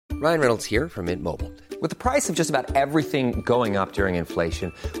Ryan Reynolds here from Mint Mobile. With the price of just about everything going up during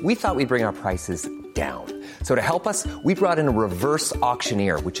inflation, we thought we'd bring our prices down. So to help us, we brought in a reverse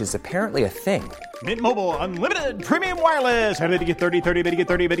auctioneer, which is apparently a thing. Mint Mobile Unlimited Premium Wireless. How to get 30, 30, bit to get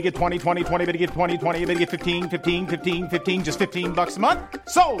 30, bit to get 20, 20, 20, bit to get 20, 20, bit to get 15, 15, 15, 15, just $15 a month?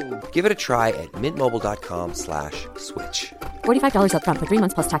 Sold! Give it a try at mintmobile.com/switch. $45 up front for 3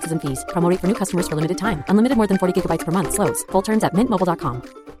 months plus taxes and fees. Promo rate for new customers for limited time. Unlimited more than 40 gigabytes per month. Slows full terms at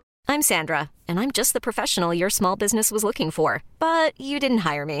mintmobile.com. I'm Sandra, and I'm just the professional your small business was looking for. But you didn't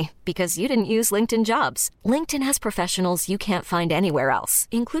hire me because you didn't use LinkedIn Jobs. LinkedIn has professionals you can't find anywhere else,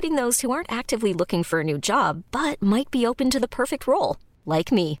 including those who aren't actively looking for a new job, but might be open to the perfect role,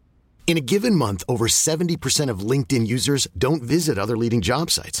 like me. In a given month, over 70% of LinkedIn users don't visit other leading job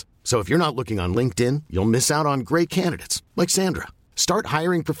sites. So if you're not looking on LinkedIn, you'll miss out on great candidates like Sandra. Start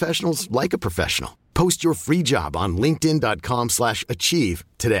hiring professionals like a professional. Post your free job on linkedin.com/achieve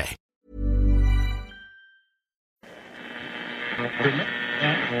today.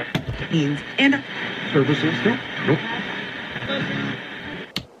 And services.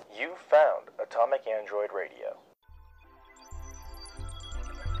 You found Atomic Android Radio.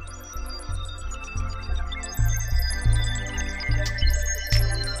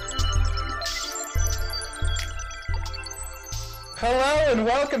 Hello and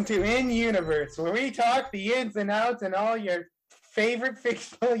welcome to In Universe, where we talk the ins and outs and all your favorite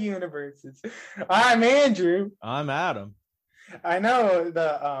fictional universes. I'm Andrew. I'm Adam. I know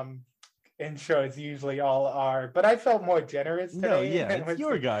the intros usually all are, but I felt more generous today. No, yeah, it's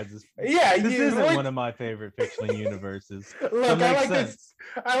your guys'. Yeah, this isn't one of my favorite fictional universes. Look,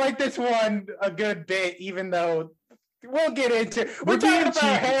 I like this one a good bit, even though we'll get into. We're talking about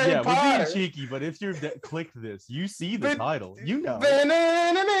Harry Potter. We're being cheeky, but if you click this, you see the title. You know.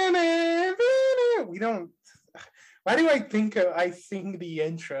 We don't. Why do I think I sing the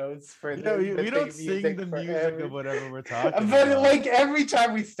intros for the we don't sing the music of whatever we're talking but about. Like every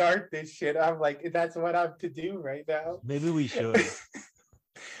time we start this shit, I'm like, that's what I'm to do right now. Maybe we should.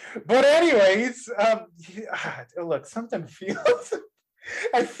 But anyways, look, something feels.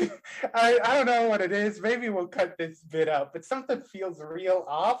 I don't know what it is. Maybe we'll cut this bit out, but something feels real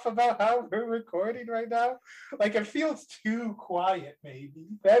off about how we're recording right now. Like it feels too quiet. Maybe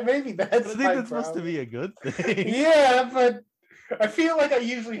that's. I think that's supposed to be a good thing. Yeah, but I feel like I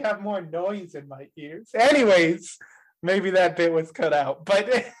usually have more noise in my ears. Anyways, maybe that bit was cut out, but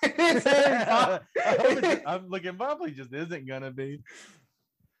it's I'm looking. Probably just isn't gonna be.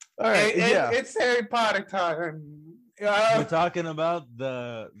 All right, it's Harry Potter time. We're talking about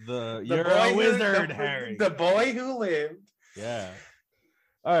the you're a wizard, Harry. The boy who lived. Yeah.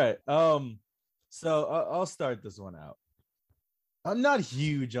 All right. So I'll start this one out. I'm not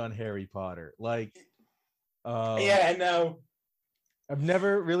huge on Harry Potter. Like, yeah, I know. I've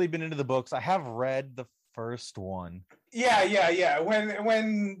never really been into the books. I have read the first one. Yeah.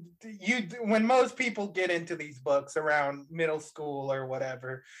 When most people get into these books around middle school or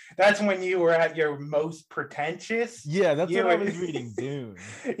whatever, that's when you were at your most pretentious. Yeah, that's when I was reading Dune.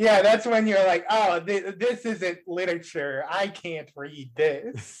 Yeah, that's when you're like, oh, this isn't literature. I can't read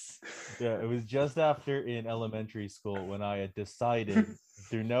this. Yeah, it was just after in elementary school when I had decided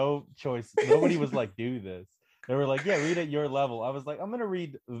through no choice. Nobody was like, do this. They were like, yeah, read at your level. I was like, I'm going to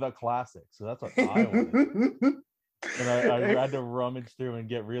read the classics. So that's what I wanted. And I had to rummage through and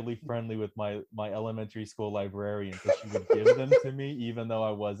get really friendly with my elementary school librarian because she would give them to me even though I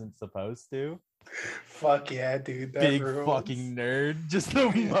wasn't supposed to. Fuck yeah, dude. That Big rules. Fucking nerd. Just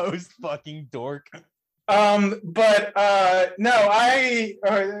the most fucking dork. But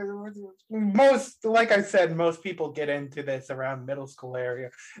like I said, most people get into this around middle school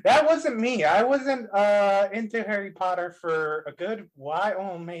area. That wasn't me. I wasn't into Harry Potter for a good while.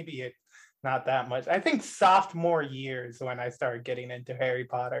 Oh, maybe it not that much. I think sophomore years when I started getting into Harry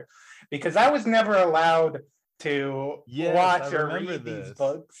Potter, because I was never allowed to watch or read these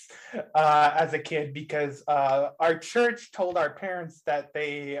books as a kid because our church told our parents that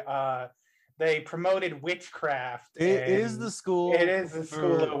they promoted witchcraft. It is the school. It is the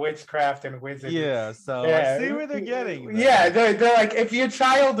school of witchcraft and wizardry. Yeah, so I see where they're getting. Yeah, they're like, if your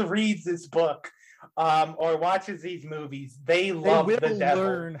child reads this book or watches these movies, they love the devil. They will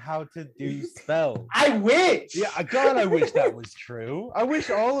learn how to do spells. I wish. Yeah, God, I wish that was true. I wish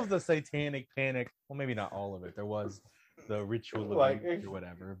all of the satanic panic. Well, maybe not all of it. There was the ritual of or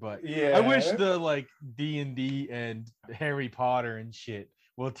whatever, but yeah, I wish the like D&D and Harry Potter and shit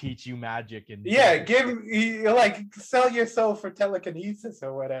will teach you magic and sell your soul for telekinesis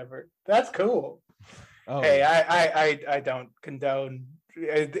or whatever. That's cool. Oh. Hey, I don't condone.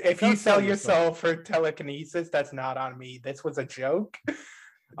 If you sell your soul for telekinesis, that's not on me. This was a joke.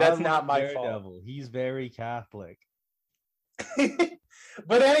 That's I not love my fault. Daredevil. He's very Catholic.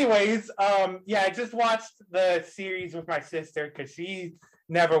 But anyways, yeah, I just watched the series with my sister because she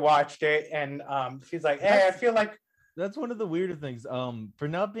never watched it, and she's like, "Hey, I feel like." That's one of the weirder things. For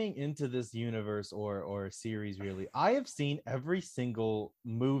not being into this universe or series, really, I have seen every single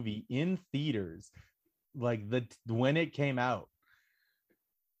movie in theaters, like when it came out.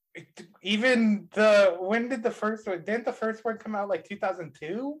 Even when did the first one? Didn't the first one come out like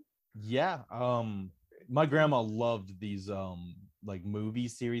 2002? Yeah. My grandma loved these like movie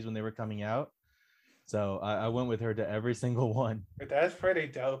series when they were coming out, so I went with her to every single one. That's pretty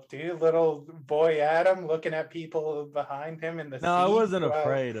dope, dude. Little boy Adam looking at people behind him in the. No, I wasn't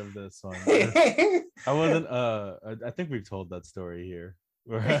afraid of this one. I wasn't. I think we've told that story here.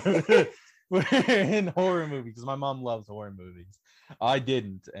 We're in horror movies because my mom loves horror movies. I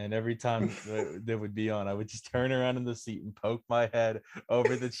didn't, and every time they would be on, I would just turn around in the seat and poke my head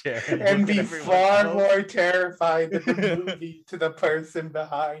over the chair and be far more terrified than the movie to the person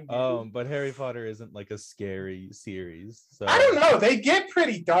behind you. But Harry Potter isn't like a scary series, so I don't know. They get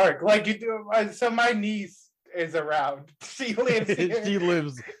pretty dark. Like you do. So my niece is around. She lives here. She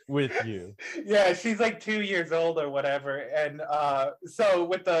lives with you. Yeah, she's like 2 years old or whatever, and so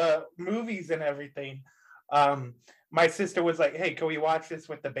with the movies and everything, my sister was like, "Hey, can we watch this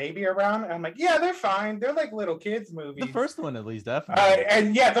with the baby around?" And I'm like, "Yeah, they're fine. They're like little kids movies." The first one, at least, definitely.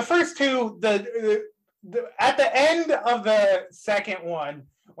 And yeah, the first two, the at the end of the second one,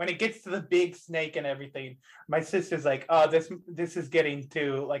 when it gets to the big snake and everything, my sister's like, "Oh, this is getting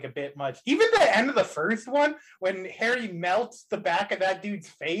to like a bit much." Even the end of the first one, when Harry melts the back of that dude's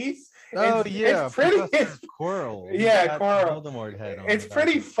face. It's pretty. Quirrell. Yeah, Quirrell. Voldemort head on it's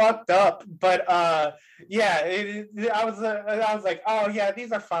pretty fucked up, but yeah, I was like, "Oh yeah,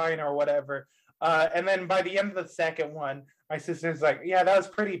 these are fine" or whatever. And then by the end of the second one, my sister's like, "Yeah, that was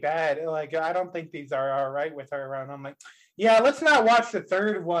pretty bad. Like, I don't think these are all right with her around." I'm like, "Yeah, let's not watch the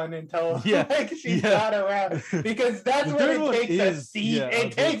third one until she's not around, because that's when it takes a steep.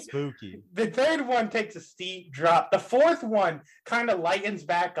 It takes spooky. The third one takes a steep drop. The fourth one kind of lightens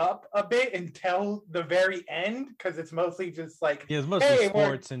back up a bit until the very end, because it's mostly just like, it's mostly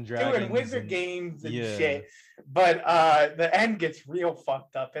sports and dragons, doing wizard games and shit. But the end gets real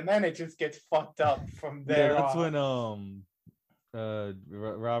fucked up, and then it just gets fucked up from there. That's when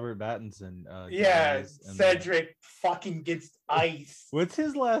Robert Pattinson Cedric fucking gets ice. What's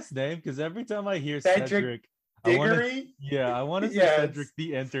his last name? Because every time I hear Cedric Diggory, I want to say Cedric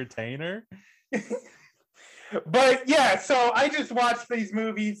the Entertainer. But yeah, so I just watched these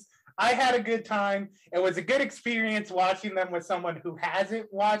movies. I had a good time. It was a good experience watching them with someone who hasn't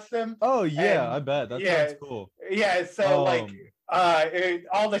watched them. Oh yeah, I bet that sounds cool. Yeah, so like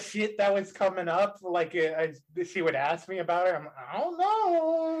all the shit that was coming up, like she would ask me about it. I'm like, I don't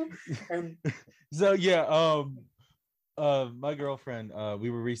know. And so yeah, my girlfriend, we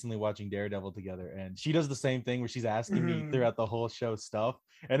were recently watching Daredevil together, and she does the same thing where she's asking me throughout the whole show stuff,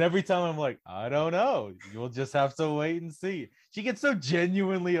 and every time I'm like, I don't know, you'll just have to wait and see. She gets so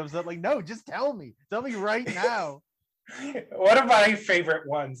genuinely upset, like, no, just tell me right now. One of my favorite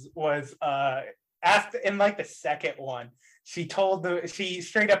ones was after in like the second one, she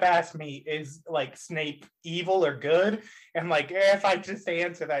straight up asked me, "Is like Snape evil or good?" And like, if I just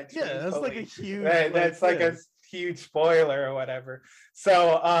answer that, that's like a huge. That's like a huge spoiler or whatever.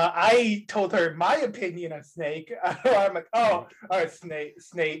 So I told her my opinion of Snape. I'm like,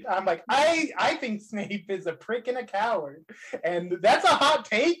 Snape. I'm like, I think Snape is a prick and a coward, and that's a hot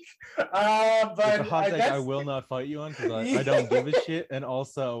take. But it's a hot take I will not fight you on, because I don't give a shit. And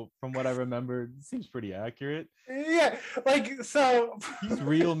also, from what I remember, it seems pretty accurate. Yeah, like, so he's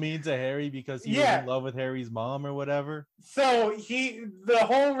real mean to Harry because he was in love with Harry's mom or whatever. So the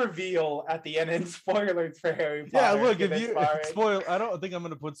whole reveal at the end, and spoilers for Harry Potter. Yeah, look, if you spoil, I don't think I'm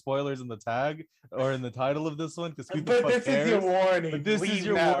gonna put spoilers in the tag or in the title of this one, because this is your warning. But this is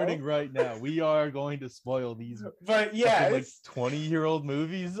your warning right now. We are going to spoil these. But yeah, like 20-year-old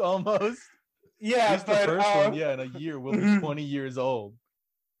movies almost. Yeah, but the first one, in a year will be 20 years old.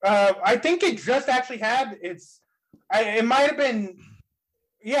 I think it just actually had it might have been.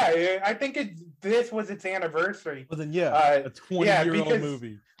 Yeah, I think this was its anniversary. Well, then, a 20-year-old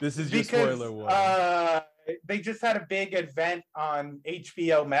movie. This is your spoiler one. They just had a big event on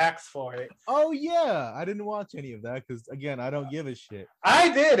HBO Max for it. Oh yeah, I didn't watch any of that because, again, I don't give a shit. I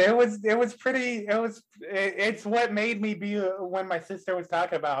did. It was pretty. It's what made me be when my sister was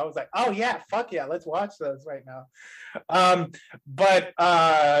talking about. I was like, oh yeah, fuck yeah, let's watch those right now.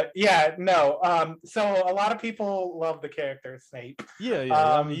 So a lot of people love the character Snape. Yeah.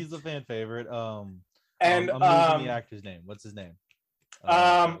 I mean, he's a fan favorite. And I'm losing the actor's name. What's his name?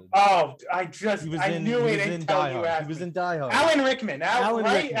 I knew he it was in until Die you Hard. asked He was me. in Die Hard. Alan Rickman. Alan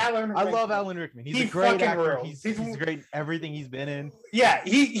Rickman. Alan I Rickman. love Alan Rickman. He's He a great fucking actor. rules. He's great in everything he's been in. Yeah,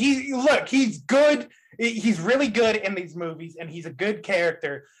 he's good. He's really good in these movies, and he's a good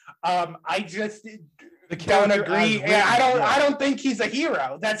character. I just don't agree. Yeah, I don't think he's a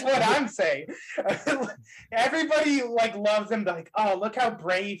hero. That's what I'm saying. Everybody like loves him. Like, oh, look how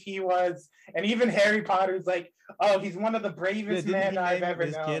brave he was, and even Harry Potter's like, oh, he's one of the bravest men I've ever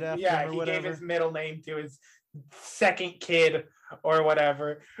known. Yeah, he gave his middle name to his second kid or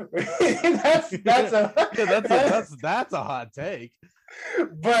whatever. that's a hot take.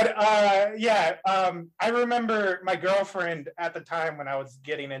 But I remember my girlfriend at the time when I was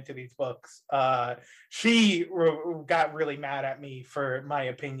getting into these books. She got really mad at me for my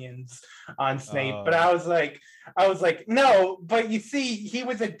opinions on Snape. But I was like, no. But you see, he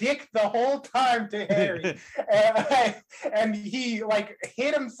was a dick the whole time to Harry, and he like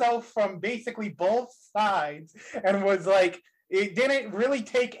hit himself from basically both sides, and was like, it didn't really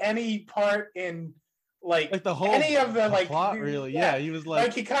take any part in. Like the whole any of the like plot, really, yeah. He was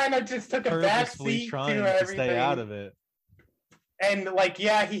like he kind of just took a backseat trying to to everything. Stay out of it. And like,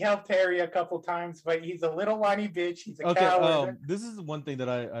 yeah, he helped Harry a couple times, but he's a little whiny bitch. He's a coward. This is one thing that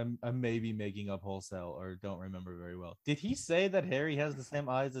I may be making up wholesale or don't remember very well. Did he say that Harry has the same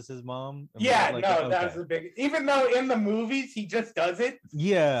eyes as his mom? Yeah, that was a big. Even though in the movies he just does it.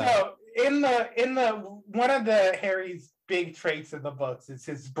 Yeah. So in the one of the Harry's big traits in the books is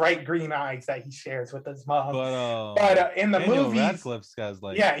his bright green eyes that he shares with his mom. But in the Daniel movies, Radcliffe's guy's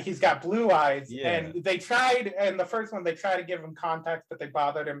like, yeah, he's got blue eyes. Yeah. And they tried, and the first one they tried to give him contacts, but they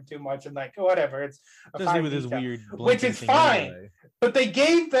bothered him too much, and like whatever, it's especially with his weird, which is fine. Anyway. But they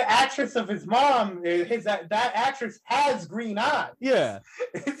gave the actress of his mom, that actress has green eyes. Yeah.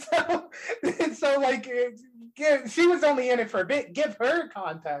 so like. She was only in it for a bit. Give her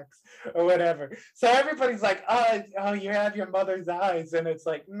contacts or whatever. So everybody's like, oh, you have your mother's eyes, and it's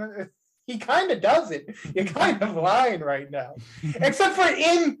like, he kind of does it. You're kind of lying right now. Except for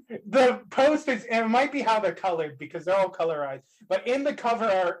in the posters, and it might be how they're colored because they're all colorized. But in the cover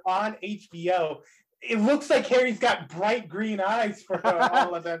art on HBO, it looks like Harry's got bright green eyes for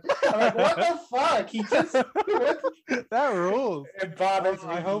all of them. I'm like, what the fuck? He just that rules. It bothers me.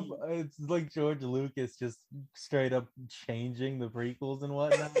 I hope it's like George Lucas just straight up changing the prequels and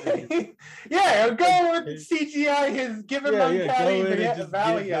whatnot. Yeah, go with CGI. Give him uncanny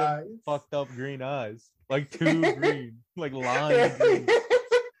valley eyes. Fucked up green eyes, like too green, like lime green.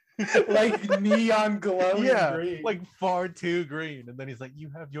 Like neon glowing green. Like far too green. And then he's like, you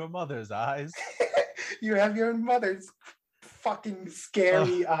have your mother's eyes. You have your mother's fucking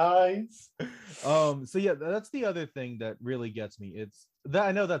scary eyes. So yeah, that's the other thing that really gets me. It's that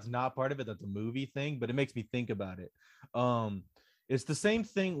I know that's not part of it, that's a movie thing, but it makes me think about it. It's the same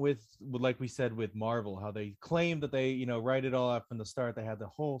thing with like we said with Marvel, how they claim that they, write it all out from the start. They had the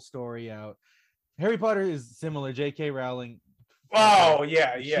whole story out. Harry Potter is similar. J.K. Rowling. Oh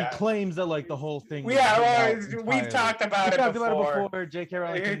yeah. She claims that like the whole thing. We've talked about it before. J.K.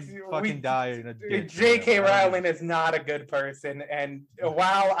 Rowling can fucking die in a ditch. J.K. Rowling is not a good person, and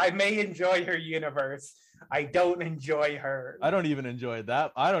while I may enjoy her universe, I don't enjoy her. I don't even enjoy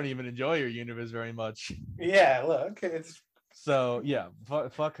that. I don't even enjoy your universe very much. Yeah, look, it's so yeah.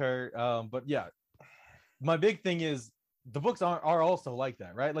 Fuck her. But yeah, my big thing is the books are also like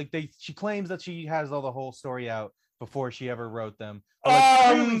that, right? Like she claims that she has all the whole story out before she ever wrote them.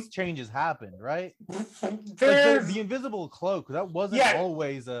 But changes happened, right? There's the invisible cloak, that wasn't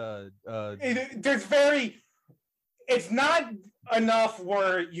always it's not enough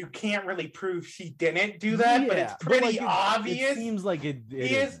where you can't really prove she didn't do that, but it's pretty obvious. It seems like it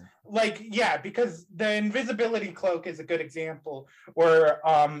is. Like, yeah, because the invisibility cloak is a good example where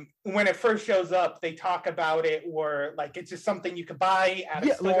when it first shows up, they talk about it, or like it's just something you could buy at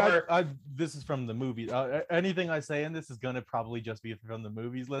a store. Like this is from the movie. Anything I say in this is gonna probably just be from the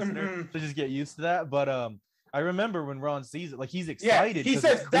movies, listener. So just get used to that. But I remember when Ron sees it, like he's excited. Yeah, he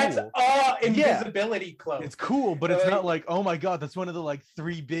says that's invisibility cloak. It's cool, but it's not like, oh my god, that's one of the like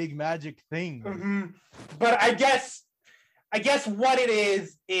 3 big magic things. But I guess what it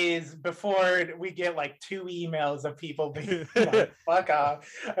is before we get like 2 emails of people being like, fuck off.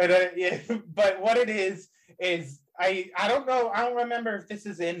 But what it is I don't know. I don't remember if this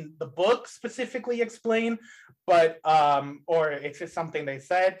is in the book specifically explained, but or it's just something they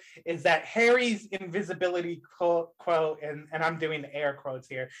said, is that Harry's invisibility quote, and I'm doing the air quotes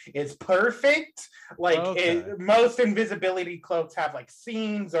here, is perfect. Like most invisibility cloaks have like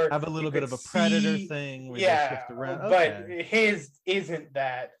seams or have a little bit of a predator thing where they shift around. But his isn't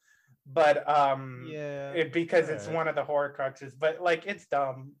that. but because it's right. one of the Horcruxes. But like, it's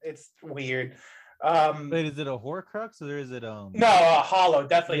dumb. It's weird. Wait, is it a Horcrux or is it No, Hollow,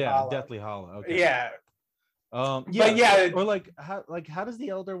 definitely Hollow. Deathly Hollow. Okay. Yeah. But yeah, or like how does the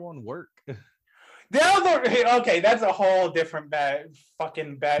Elder One work? The Elder, okay, that's a whole different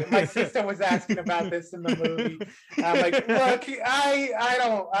fucking bad. My sister was asking about this in the movie. I'm like, look, I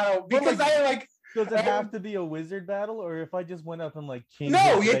don't, because I like. Does it have to be a wizard battle, or if I just went up and like King?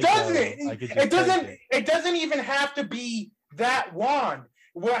 No, it doesn't. It doesn't. It doesn't even have to be that wand.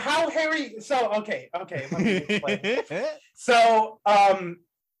 Well, how Harry? So okay. Let me explain. So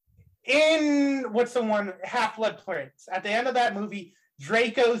in what's the one, Half-Blood Prince? At the end of that movie,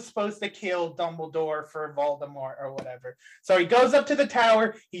 Draco's supposed to kill Dumbledore for Voldemort or whatever. So he goes up to the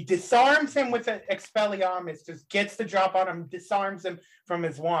tower, he disarms him with an Expelliarmus, just gets the drop on him, disarms him from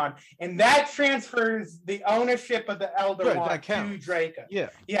his wand. And that transfers the ownership of the Elder Wand to Draco.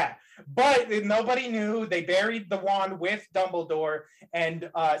 Yeah. But nobody knew. They buried the wand with Dumbledore,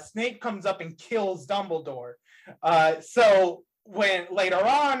 and Snape comes up and kills Dumbledore. So when later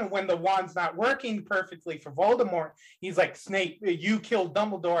on, when the wand's not working perfectly for Voldemort, he's like, Snape, you killed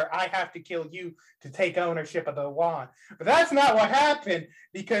Dumbledore. I have to kill you to take ownership of the wand. But that's not what happened,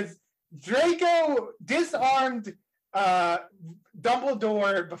 because Draco disarmed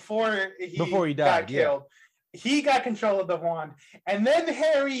Dumbledore before he got killed. He got control of the wand. And then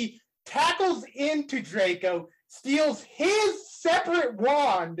Harry tackles into Draco, steals his separate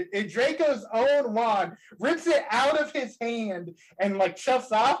wand, Draco's own wand, rips it out of his hand and like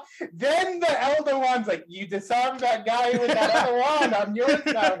shuffles off. Then the Elder Wand's like, you disarmed that guy with that other wand. I'm yours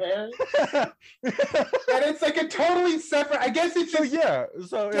now, Harry. And it's like a totally separate, I guess it's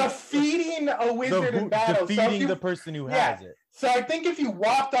just defeating a wizard in battle. Defeating the person who has it. So I think if you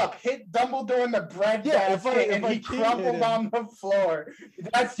walked up, hit Dumbledore in the bread basket, and he crumpled on the floor,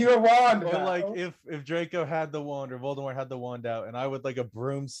 that's your wand. Or like if Draco had the wand or Voldemort had the wand out, and I would like a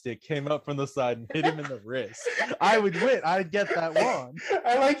broomstick came up from the side and hit him in the wrist, I would win. I'd get that wand.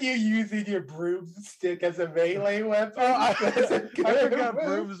 I like you using your broomstick as a melee weapon. I forgot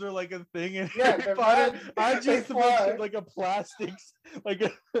brooms were like a thing in Harry Potter. I just mentioned like a plastic, like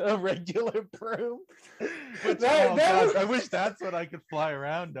a regular broom. Which, I wish that's what I could fly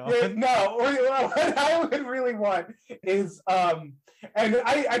around on. No, what I would really want is, and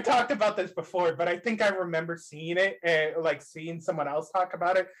I talked about this before, but I think I remember seeing it, like seeing someone else talk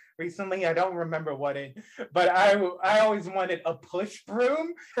about it recently. I don't remember what but I always wanted a push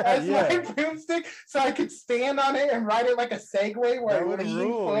broom as my broomstick, so I could stand on it and ride it like a Segway, where I would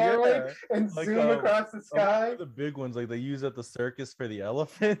lean forward and like, zoom across the sky. The big ones, like they use at the circus for the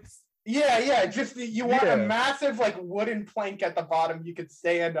elephants. Yeah. Just you want a massive like wooden plank at the bottom you could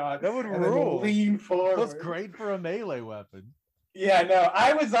stand on. That would rule. Lean forward. That's great for a melee weapon. Yeah, no,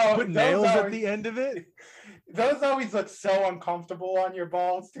 I was always put nails at the end of it. Those always look so uncomfortable on your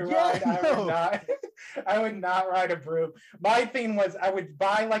balls to ride. I would not ride a broom. My thing was I would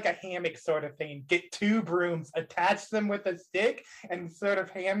buy like a hammock sort of thing, get two brooms, attach them with a stick, and sort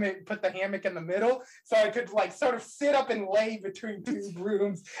of put the hammock in the middle, so I could like sort of sit up and lay between two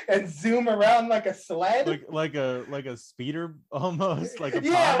brooms and zoom around like a sled, like a speeder almost, like a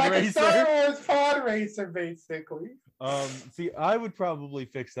pod racer. A Star Wars pod racer, basically. See, I would probably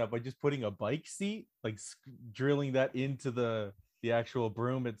fix that by just putting a bike seat, like drilling that into the actual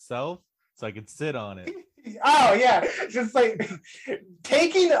broom itself, so I could sit on it. Oh yeah, just like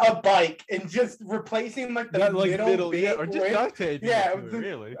taking a bike and just replacing like the middle bit, or just duct tape.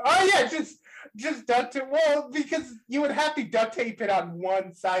 Really. Oh yeah, just duct tape. Well, because you would have to duct tape it on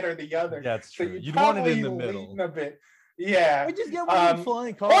one side or the other. That's true. You'd want it in the middle a bit. Yeah. Or just get one of the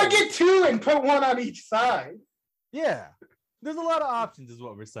flying cars. Or get two and put one on each side. Yeah. There's a lot of options, is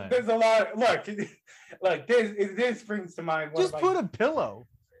what we're saying. There's a lot. Look. This brings to mind. Just put a pillow.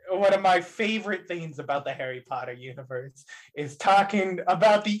 One of my favorite things about the Harry Potter universe is talking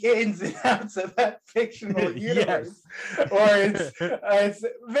about the ins and outs of that fictional universe. Or it's,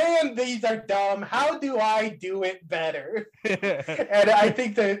 man, these are dumb. How do I do it better? And I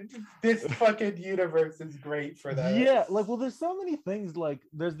think that this fucking universe is great for that. Yeah, there's so many things. Like,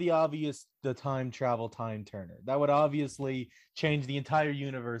 there's the time travel time turner. That would obviously change the entire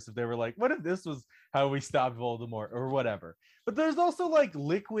universe if they were like, what if this was how we stopped Voldemort or whatever. But there's also like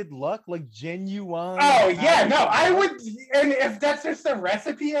liquid luck, like genuine. Oh yeah, no, I would, and if that's just a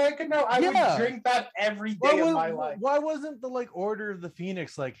recipe I could know, I would drink that every day of my life. Why wasn't the like Order of the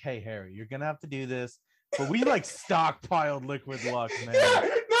Phoenix like, hey Harry, you're gonna have to do this, but we like stockpiled liquid luck, man. Yeah,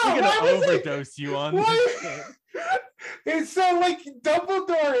 no, we're gonna overdose you on this shit. And so, like,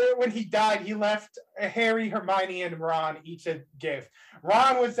 Dumbledore, when he died, he left Harry, Hermione, and Ron each a gift.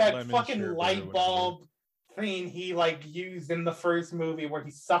 Ron was that Lemon fucking sherbet or light whatever. bulb thing he, like, used in the first movie where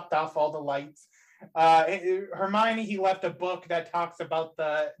he sucked off all the lights. Hermione, he left a book that talks about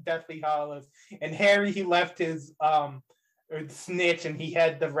the Deathly Hallows. And Harry, he left his snitch, and he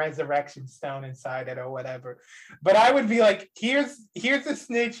had the resurrection stone inside it or whatever. But I would be like, here's a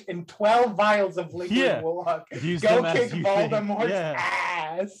snitch and 12 vials of liquid Warlock. Use Go them as kick you Voldemort's think. Yeah.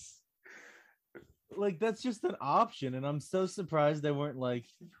 ass. Like, that's just an option, and I'm so surprised they weren't like,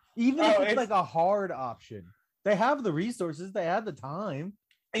 even Oh, if it's like a hard option, they have the resources, they had the time.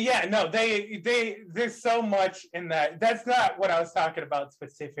 Yeah, no, they there's so much in that. That's not what I was talking about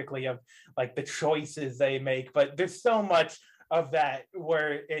specifically of like the choices they make, but there's so much of that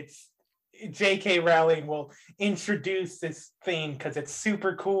where it's J.K. Rowling will introduce this thing because it's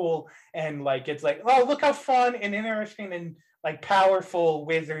super cool and like it's like, oh, look how fun and interesting and like powerful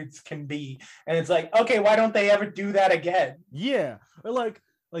wizards can be, and it's like, okay, why don't they ever do that again? Yeah, or like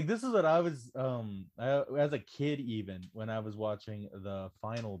this is what I was as a kid, even when I was watching the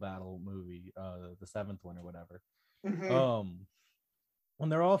Final Battle movie, the 7th one or whatever. Mhm. When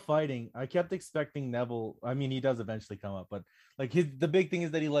they're all fighting, I kept expecting Neville. I mean, he does eventually come up, but like the big thing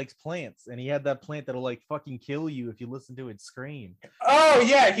is that he likes plants, and he had that plant that'll like fucking kill you if you listen to it scream. Oh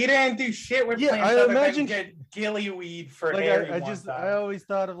yeah, he didn't do shit with plants. I other than imagine get gillyweed for like Harry. I always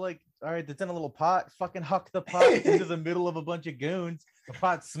thought of like, all right, that's in a little pot. Fucking huck the pot into the middle of a bunch of goons. The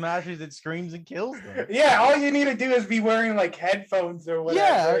pot smashes, it screams and kills them. Yeah, all you need to do is be wearing like headphones or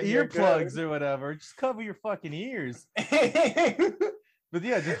whatever. Yeah, earplugs or whatever. Just cover your fucking ears. But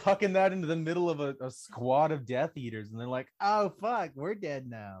yeah, just hucking that into the middle of a squad of Death Eaters, and they're like, "Oh fuck, we're dead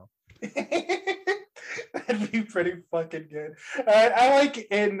now." That'd be pretty fucking good. I like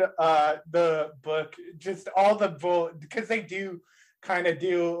in the book just all the because they do kind of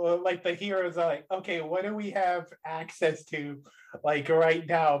do like the heroes are like, okay, what do we have access to like right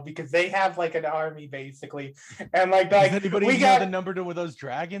now, because they have like an army basically, and like Does anybody we know got the number to those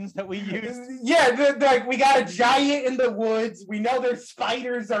dragons that we use? Yeah, like we got a giant in the woods. We know there's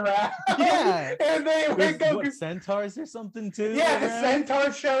spiders around. Yeah, and what, centaurs or something too. Yeah, the around?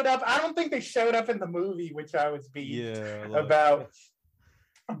 centaur showed up. I don't think they showed up in the movie, which I was beat about.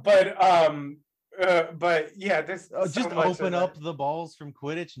 But yeah, this just open up the balls from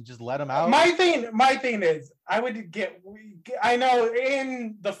Quidditch and just let them out. My thing is, I know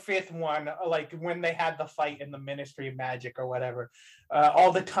in the 5th one, like when they had the fight in the Ministry of Magic or whatever,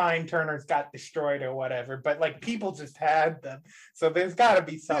 all the time turners got destroyed or whatever, but like people just had them, so there's got to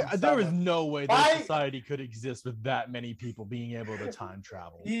be some. Yeah, there was no way that society could exist with that many people being able to time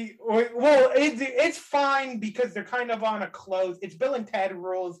travel. Well, it's fine because they're kind of on a close. It's Bill and Ted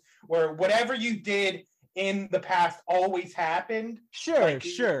rules where whatever you did in the past always happened.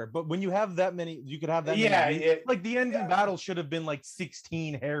 Sure, but when you have that many, you could have that many. Like the ending battle should have been like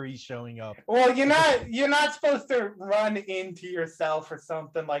 16 Harrys showing up. Well, you're not supposed to run into yourself or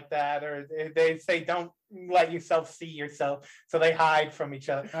something like that, or they say don't let yourself see yourself, so they hide from each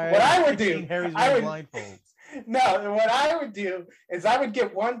other. What I would do, blindfolds. No, what I would do is I would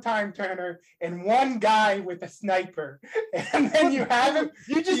get one time turner and one guy with a sniper, and then you have him.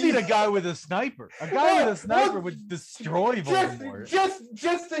 You just need a guy with a sniper. A guy with a sniper would destroy Voldemort.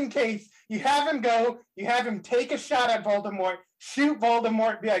 Just in case, you have him take a shot at Voldemort, shoot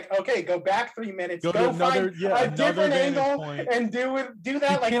Voldemort, be like, okay, go back 3 minutes, go find a different angle, and do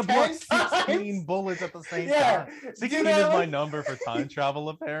that like 10 times. 16 bullets at the same time. 16 is my number for time travel,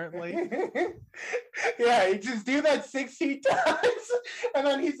 apparently. Yeah, you just do that 16 times, and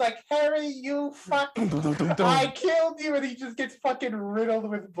then he's like, Harry, you fuck, I killed you, and he just gets fucking riddled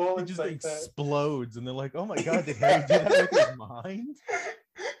with bullets. He just like explodes, and they're like, oh my god, did Harry do that with his mind?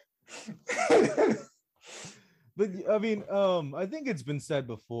 But I mean, I think it's been said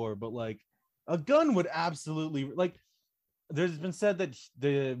before, but like a gun would absolutely, like, there's been said that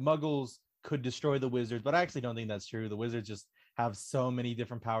the Muggles could destroy the Wizards, but I actually don't think that's true. The Wizards just have so many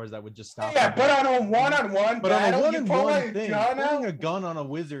different powers that would just stop. Yeah, but on a one-on-one battle, on a one-on-one thing, putting a gun on a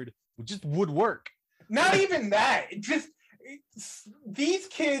wizard would work. Not even that. These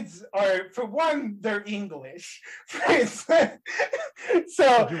kids are, for one, they're English. So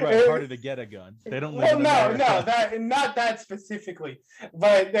you're right, harder to get a gun. They don't live in America. Not that specifically,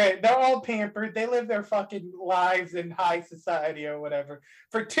 but they're all pampered. They live their fucking lives in high society or whatever.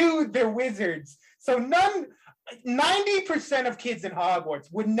 For two, they're wizards. So 90% of kids in Hogwarts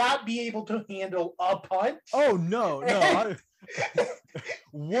would not be able to handle a punch. Oh no.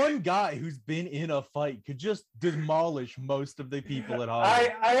 One guy who's been in a fight could just demolish most of the people at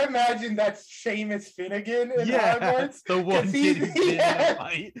Hogwarts. I imagine that's Seamus Finnegan in Yeah, Hogwarts. the one 'cause kid who didn't yeah,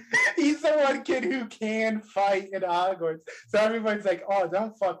 fight. he's the one kid who can fight in Hogwarts. So everybody's like, "Oh,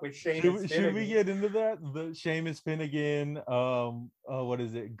 don't fuck with Seamus Finnegan." Should we get into that? The Seamus Finnegan, what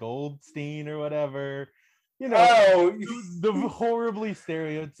is it, Goldstein or whatever? You know, Oh, the horribly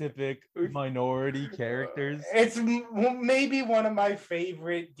stereotypic minority characters. it's maybe one of my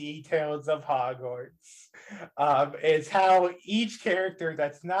favorite details of Hogwarts. Is how each character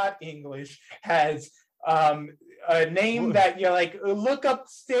that's not English has a name that you're like, look up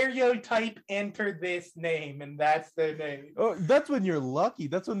stereotype, enter this name, and that's their name. Oh, that's when you're lucky.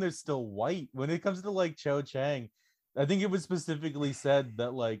 That's when they're still white. When it comes to like Cho Chang, I think it was specifically said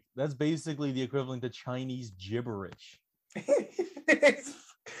that like that's basically the equivalent to Chinese gibberish. It's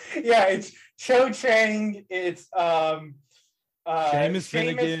Cho Chang. It's Seamus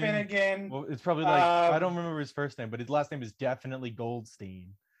Finnegan. Finnegan. Well, it's probably like I don't remember his first name, but his last name is definitely Goldstein.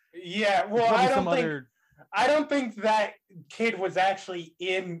 Yeah, well, I don't think that kid was actually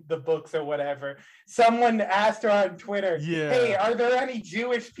in the books or whatever. Someone asked her on Twitter, "Hey, are there any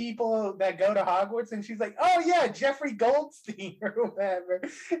Jewish people that go to Hogwarts?" And she's like, "Oh yeah, Jeffrey Goldstein or whatever."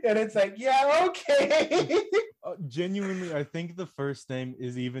 And it's like, "Yeah, okay." Genuinely, I think the first name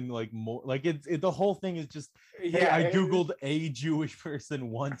is even like more like the whole thing is just. Hey, Yeah, I googled a Jewish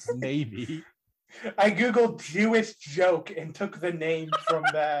person once, maybe. I googled Jewish joke and took the name from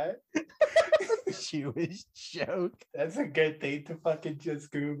that. Jewish joke. That's a good thing to fucking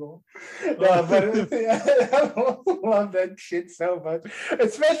just Google. No, but I love that shit so much,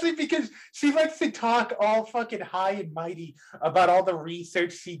 especially because she likes to talk all fucking high and mighty about all the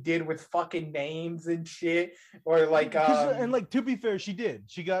research she did with fucking names and shit, or like and like to be fair, she did.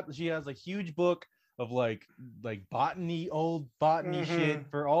 She has a huge book of like botany, old botany shit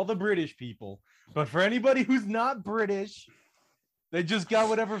for all the British people. But for anybody who's not British, they just got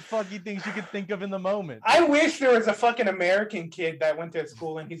whatever fucking things you could think of in the moment. I wish there was a fucking American kid that went to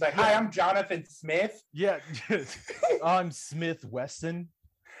school and he's like, "Hi, I'm Jonathan Smith." Yeah, I'm Smith Wesson.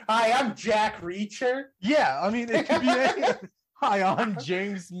 "Hi, I'm Jack Reacher." Yeah, I mean, it could be hi, I'm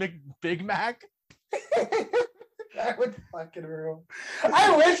James Big Mac. That would fucking rule.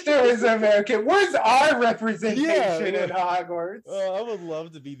 I wish there was an American. Where's our representation in Hogwarts? I would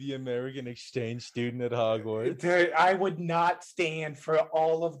love to be the American exchange student at Hogwarts. Dude, I would not stand for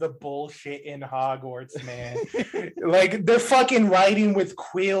all of the bullshit in Hogwarts, man. Like they're fucking writing with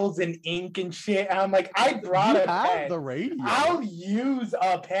quills and ink and shit. And I'm like, I brought a pen. The radio. I'll use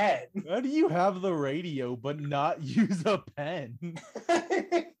a pen. How do you have the radio but not use a pen?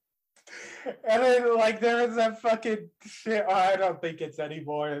 And then, like, there is that fucking shit. Oh, I don't think it's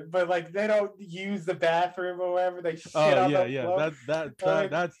anymore, but like, they don't use the bathroom or whatever. They shit on the floor.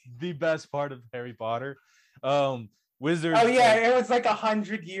 That's the best part of Harry Potter. Wizards. Oh yeah, it was like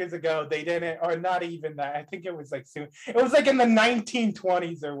 100 years ago. They didn't, or not even that. I think it was like soon. It was like in the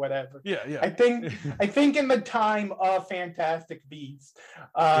 1920s or whatever. Yeah. I think in the time of Fantastic Beasts.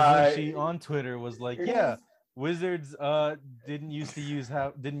 She on Twitter was like, yeah. Wizards didn't used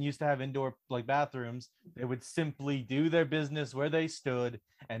to have indoor like bathrooms. They would simply do their business where they stood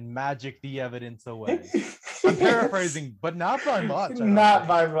and magic the evidence away. I'm paraphrasing, but not by much. Not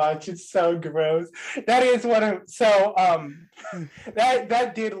by much. It's so gross. That is what I'm. So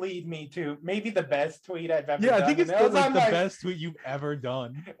that did lead me to maybe the best tweet I've ever done. Yeah, I think it's the best tweet you've ever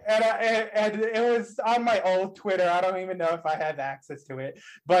done. And it was on my old Twitter. I don't even know if I had access to it,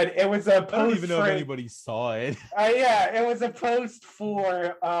 but it was a post. I don't even know if anybody saw it. Yeah, it was a post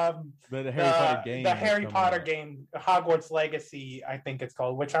for the Harry Potter game. The Harry Potter game, Hogwarts Legacy, I think it's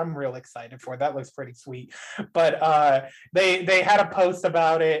called, which I'm real excited for. That looks pretty sweet. But they had a post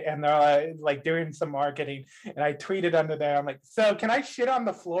about it, and they're like doing some marketing, and I tweeted under there. I'm like, so can I shit on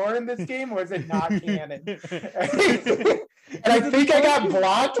the floor in this game, or is it not canon? And I think I got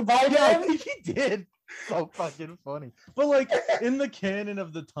blocked by them. I think he did. So fucking funny. But like in the canon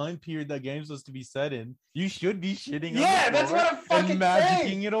of the time period that game's supposed to be set in, you should be shitting on the that's what I'm fucking and magicking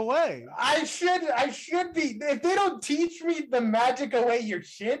saying. It away. I should be. If they don't teach me the magic away your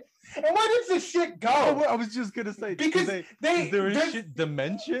shit, and where does the shit go? I was just gonna say, because is there a shit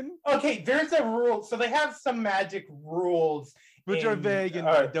dimension? Okay, there's a rule. So they have some magic rules, which are vague and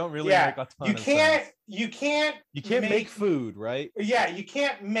don't really make a ton of sense. You can't make food, right? Yeah, you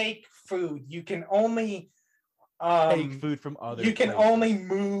can't make food. You can only take food from other. You can places. only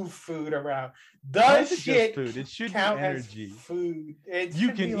move food around. The shit food. It should count be energy. As food.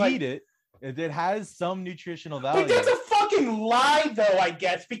 You can eat it. It has some nutritional value. But that's a fucking lie, though, I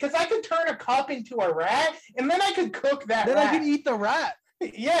guess, because I could turn a cup into a rat, and then I could cook that. Then rat. I can eat the rat.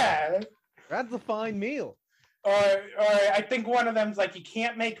 Yeah, That's a fine meal. or I think one of them's like you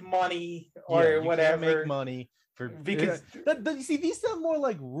can't make money or whatever. Can't make money because you see, these sound more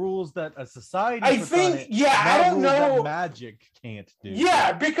like rules that a society. I think, I don't know. That magic can't do.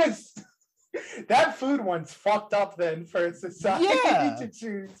 Yeah, because that food one's fucked up then for society to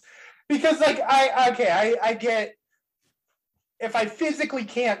choose. Because like I get if I physically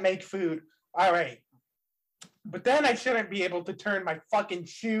can't make food, all right. But then I shouldn't be able to turn my fucking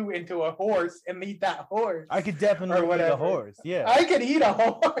shoe into a horse and eat that horse. I could definitely eat a horse. Yeah. I could eat a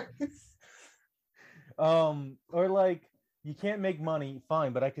horse. Or like you can't make money,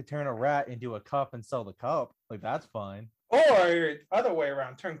 fine, but I could turn a rat into a cup and sell the cup. Like that's fine. Or other way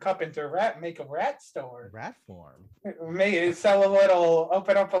around, turn cup into a rat and make a rat store. Rat farm. Maybe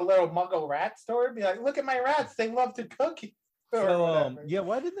open up a little muggle rat store. Be like, look at my rats, they love to cook. So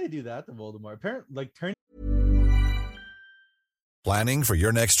why didn't they do that to Voldemort? Apparently, like turn. Planning for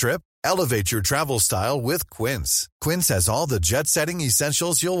your next trip? Elevate your travel style with Quince. Quince has all the jet-setting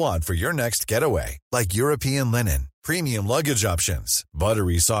essentials you'll want for your next getaway, like European linen, premium luggage options,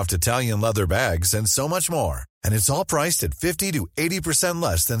 buttery soft Italian leather bags, and so much more. And it's all priced at 50 to 80%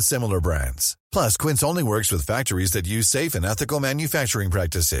 less than similar brands. Plus, Quince only works with factories that use safe and ethical manufacturing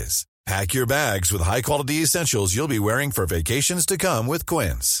practices. Pack your bags with high-quality essentials you'll be wearing for vacations to come with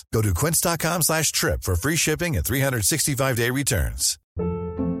Quince. Go to quince.com/trip for free shipping and 365-day returns.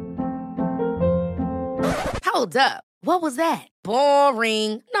 Hold up. What was that?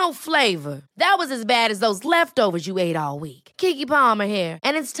 Boring. No flavor. That was as bad as those leftovers you ate all week. Keke Palmer here,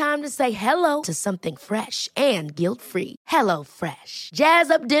 and it's time to say hello to something fresh and guilt-free. HelloFresh.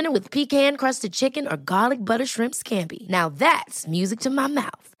 Jazz up dinner with pecan-crusted chicken or garlic butter shrimp scampi. Now that's music to my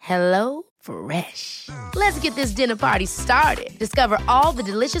mouth. HelloFresh. Let's get this dinner party started. Discover all the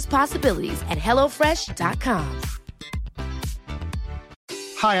delicious possibilities at HelloFresh.com.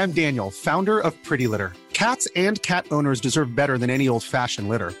 Hi, I'm Daniel, founder of Pretty Litter. Cats and cat owners deserve better than any old-fashioned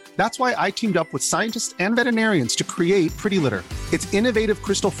litter. That's why I teamed up with scientists and veterinarians to create Pretty Litter. Its innovative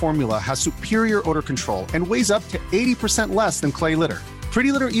crystal formula has superior odor control and weighs up to 80% less than clay litter.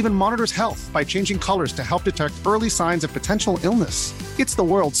 Pretty Litter even monitors health by changing colors to help detect early signs of potential illness. It's the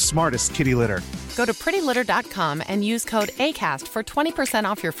world's smartest kitty litter. Go to prettylitter.com and use code ACAST for 20%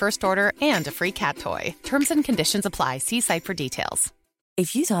 off your first order and a free cat toy. Terms and conditions apply. See site for details.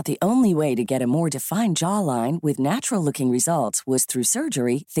 If you thought the only way to get a more defined jawline with natural-looking results was through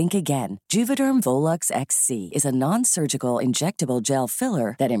surgery, think again. Juvederm Volux XC is a non-surgical injectable gel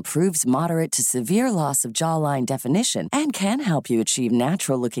filler that improves moderate to severe loss of jawline definition and can help you achieve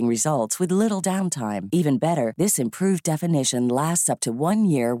natural-looking results with little downtime. Even better, this improved definition lasts up to 1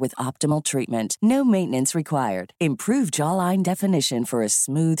 year with optimal treatment. No maintenance required. Improve jawline definition for a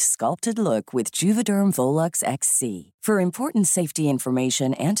smooth, sculpted look with Juvederm Volux XC. For important safety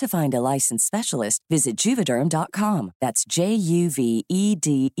information and to find a licensed specialist, visit Juvederm.com. That's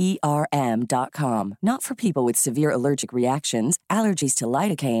JUVEDERM.com. Not for people with severe allergic reactions, allergies to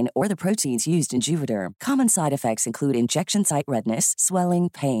lidocaine, or the proteins used in Juvederm. Common side effects include injection site redness, swelling,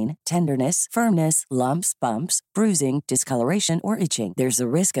 pain, tenderness, firmness, lumps, bumps, bruising, discoloration, or itching. There's a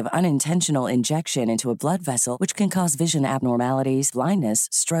risk of unintentional injection into a blood vessel, which can cause vision abnormalities, blindness,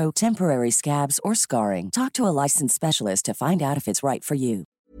 stroke, temporary scabs, or scarring. Talk to a licensed specialist to find out if it's right for you.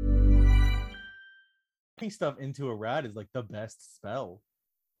 Stuff into a rat is like the best spell.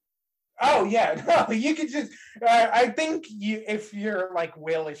 Oh yeah, no, you could just. I think if your like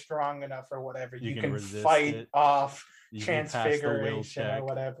will is strong enough or whatever, you can fight off transfiguration or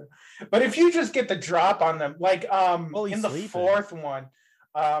whatever. But if you just get the drop on them, like in the fourth one,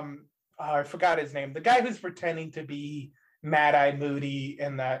 I forgot his name. The guy who's pretending to be Mad-Eye Moody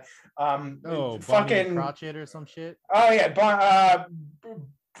and that fucking Cratchit or some shit. Oh yeah, Barney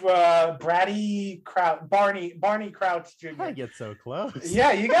Crouch Jr. I get so close.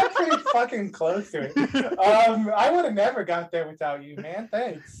 Yeah, you got pretty fucking close to it. I would have never got there without you, man.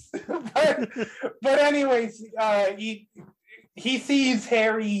 Thanks. but anyways, he sees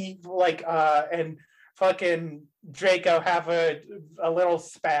Harry and fucking Draco have a little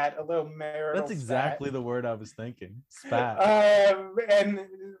spat, a little marital That's exactly spat. The word I was thinking. Spat. And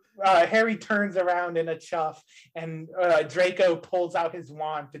Harry turns around in a chuff, and Draco pulls out his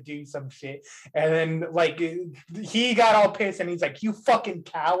wand to do some shit. And then, like, he got all pissed, and he's like, "You fucking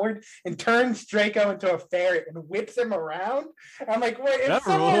coward!" and turns Draco into a ferret and whips him around. I'm like, wait,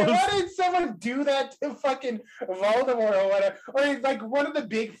 why did someone do that to fucking Voldemort or whatever? Or like, one of the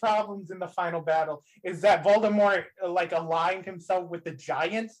big problems in the final battle is that Voldemort Voldemort like aligned himself with the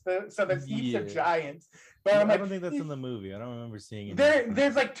giants, so there's heaps of giants. But I don't think that's in the movie. I don't remember seeing it.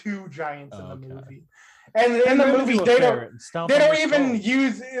 There's like 2 giants in the movie. And in the movie, they don't even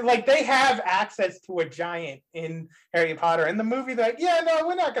use, like, they have access to a giant in Harry Potter. In the movie, they're like, yeah, no,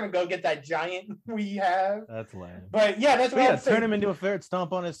 we're not going to go get that giant we have. That's lame. But yeah, that's what I'm saying. Turn him into a ferret,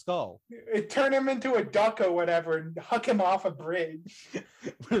 stomp on his skull. Turn him into a duck or whatever and huck him off a bridge.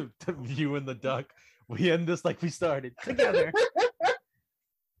 You and the duck. We end this like we started, together.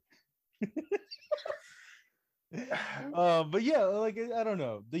 But yeah, like, I don't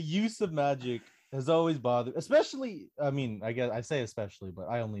know. The use of magic has always bothered, especially, I mean, I guess I say especially, but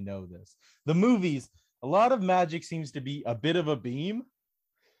I only know this. The movies, a lot of magic seems to be a bit of a beam.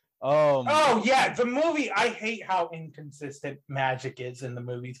 Oh yeah, the movie, I hate how inconsistent magic is in the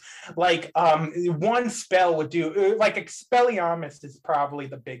movies. Like, one spell would do, like Expelliarmus is probably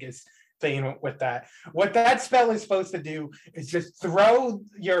the biggest thing with that. What that spell is supposed to do is just throw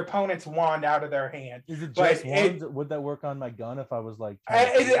your opponent's wand out of their hand. Is it just wands? Would that work on my gun if I was like?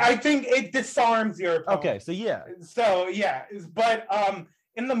 I think it disarms your opponent. Okay, so yeah. So yeah, but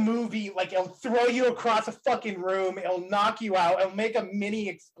in the movie, like, it'll throw you across a fucking room, it'll knock you out, it'll make a mini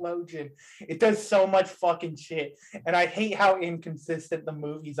explosion. It does so much fucking shit, and I hate how inconsistent the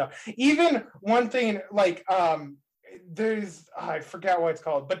movies are. Even one thing, like, there's, I forgot what it's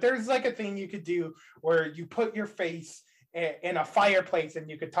called, but there's like a thing you could do where you put your face in a fireplace and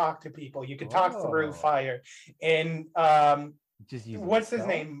you could talk to people. You could talk through fire. And what's his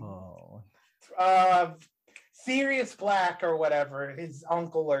name? Sirius Black or whatever, his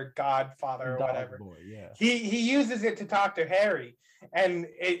uncle or godfather or whatever. Boy, yeah. He uses it to talk to Harry. And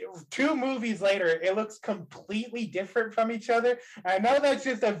 2 movies later, it looks completely different from each other. I know that's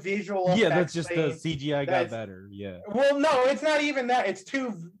just a visual. Yeah, that's just the CGI got better. Yeah. Well, no, it's not even that. It's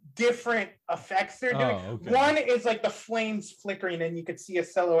 2 different effects they're doing. Okay. One is like the flames flickering, and you could see a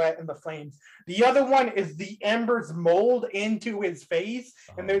silhouette in the flames. The other one is the embers mold into his face,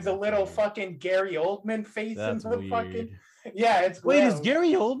 and there's a little fucking Gary Oldman face into the fucking. Yeah, it's wait, is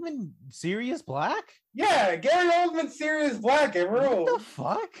Gary Oldman Sirius Black? Yeah, Gary Oldman Sirius Black. It rules. What the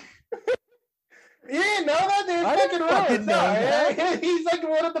fuck? You didn't know that, dude? I didn't fucking know that. He's like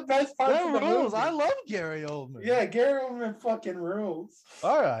one of the best parts of the rules. movie. I love Gary Oldman. Yeah, Gary Oldman fucking rules.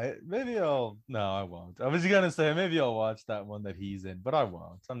 All right, maybe I'll. No, I won't. I was gonna say maybe I'll watch that one that he's in, but I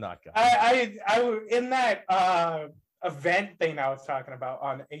won't. I'm not gonna. I in that event thing I was talking about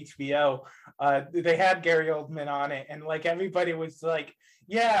on HBO, they had Gary Oldman on it, and like everybody was like,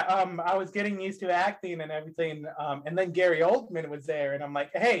 yeah, I was getting used to acting and everything, and then Gary Oldman was there, and I'm like,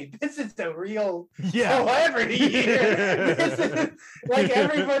 hey, this is the real celebrity here. This is, like,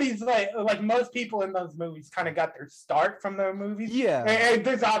 everybody's like most people in those movies kind of got their start from their movies. Yeah, and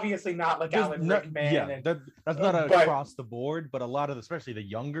there's obviously not like Alan Rickman. Yeah, and, that's not across the board, but a lot of, especially the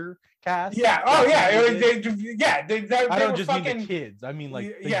younger cast. Yeah. Oh yeah. I don't just mean the kids. I mean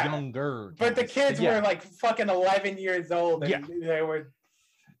like the younger. But the kids were like fucking 11 years old, and they were.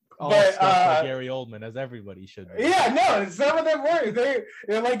 All like Gary Oldman, as everybody should be. Yeah, no, some of them were.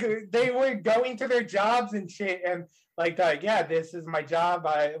 They're like, they were going to their jobs and shit, and like, yeah, this is my job.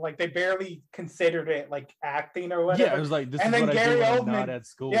 They barely considered it like acting or whatever. Yeah, it was like, this and is then what Gary I do when Oldman, I'm not at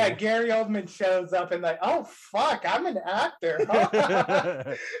school. Yeah, Gary Oldman shows up and like, oh fuck, I'm an actor.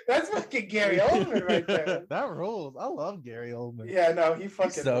 That's fucking Gary Oldman right there. That rules. I love Gary Oldman. Yeah, no, he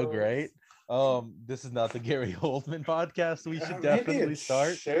fucking He's so rules. great. This is not the Gary Oldman podcast. We should definitely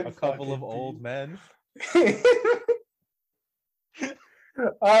start a couple of old men.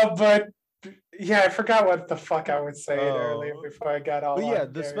 But yeah, I forgot what the fuck I was saying earlier before I got all. But yeah,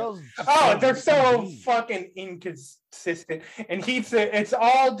 the spells. Oh, they're so fucking inconsistent, and it's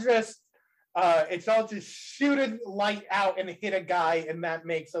all just shoot a light out and hit a guy, and that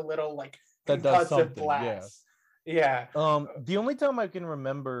makes a little like concussive blast. Yeah. The only time I can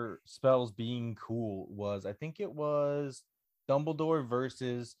remember spells being cool was, I think it was Dumbledore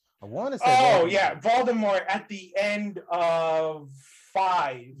versus, I want to say. Oh yeah, Voldemort at the end of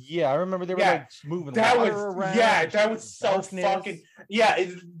 5. Yeah, I remember they were like moving. That was around, that was so darkness. fucking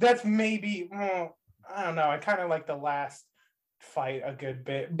that's maybe I don't know. I kind of like the last fight a good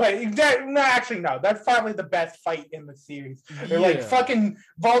bit, but that's probably the best fight in the series. They're like fucking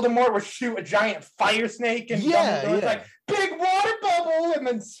Voldemort would shoot a giant fire snake, and Dumbledore's like big water bubble, and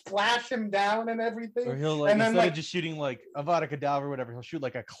then splash him down and everything. Or he'll like, and then instead like of just shooting like Avada Kedavra or whatever, he'll shoot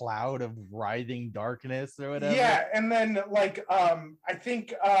like a cloud of writhing darkness or whatever. yeah, and then like I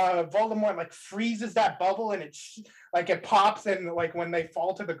think Voldemort like freezes that bubble, and like it pops, and like when they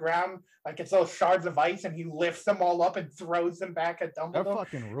fall to the ground, like it's those shards of ice, and he lifts them all up and throws them back at Dumbledore. They're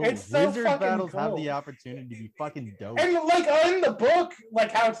fucking rules. It's so Wizard fucking battles have cool. the opportunity to be fucking dope. And like in the book,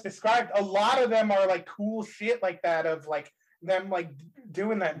 like how it's described, a lot of them are like cool shit like that, of like them like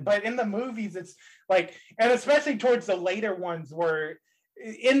doing that. But in the movies, it's like, and especially towards the later ones, where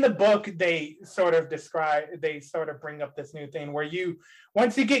in the book they sort of bring up this new thing where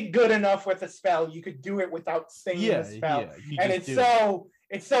once you get good enough with a spell, you could do it without saying the spell, and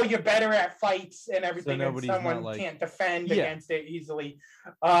it's so you're better at fights and everything, So and someone like, can't defend against it easily.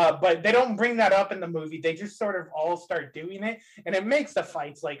 But they don't bring that up in the movie. They just sort of all start doing it, and it makes the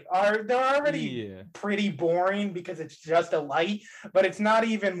fights like they're already pretty boring because it's just a light. But it's not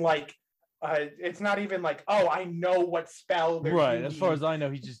even like oh, I know what spell they're doing. As far as I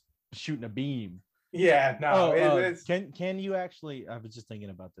know, he's just shooting a beam. Yeah, no. Can you actually? I was just thinking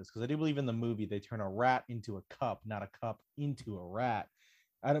about this because I do believe in the movie they turn a rat into a cup, not a cup into a rat.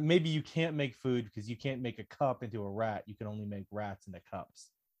 Maybe you can't make food because you can't make a cup into a rat. You can only make rats into cups.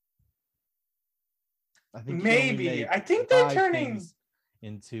 I think maybe. I think they're turning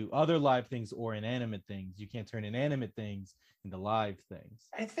into other live things or inanimate things. You can't turn inanimate things into live things.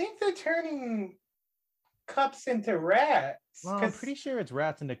 I think they're turning cups into rats. Well, I'm pretty sure it's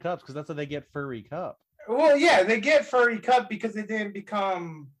rats into cups because that's how they get furry cup. Well, yeah, they get furry cup because it didn't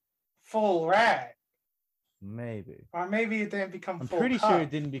become full rat. Maybe. Or maybe it didn't become full cup. I'm pretty sure it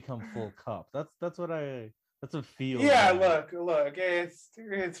didn't become full cup. That's what feels. Yeah, like. look,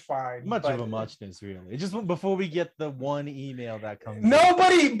 it's fine. Much of a muchness, really. Just before we get the one email that comes.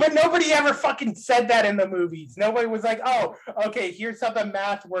 Nobody ever fucking said that in the movies. Nobody was like, oh, okay, here's how the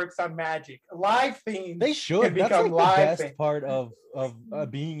math works on magic. Live themes. They should. That's like the best part of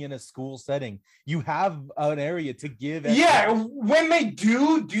being in a school setting. You have an area to give. Yeah, when they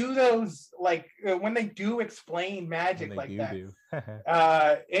do those, like when they do explain magic like that.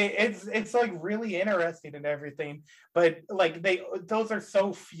 It's like really interesting and everything, but like those are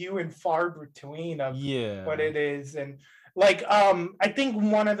so few and far between of what it is. And like I think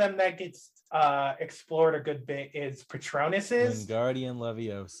one of them that gets explored a good bit is Patronus's Wingardium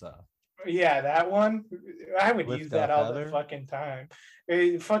Leviosa. Yeah, that one. I would use that all the fucking time.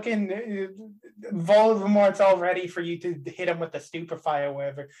 Voldemort's all ready for you to hit him with the stupefy or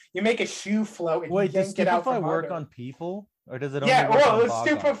whatever. You make a shoe float and wait, does get out stupefy from work under. on people? Or does it only work on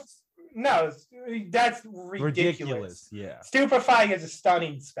Boggarts? No, that's ridiculous. Yeah. Stupefy is a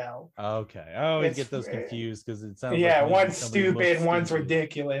stunning spell. Okay. I always get those confused because it sounds like one's stupid, one's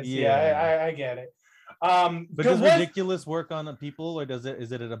ridiculous. Yeah, I get it. But does ridiculous work on people, or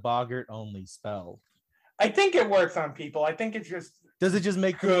is it a boggart only spell? I think it works on people. I think it's just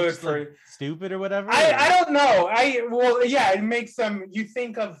make good for like, stupid or whatever? I don't know. It makes them.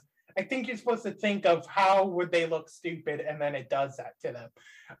 I think you're supposed to think of how would they look stupid, and then it does that to them.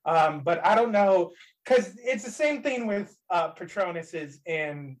 But I don't know, because it's the same thing with Patronuses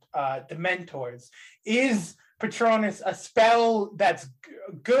and Dementors. Is Patronus a spell that's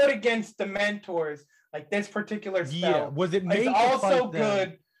good against Dementors? Like this particular spell. Yeah. Was it made also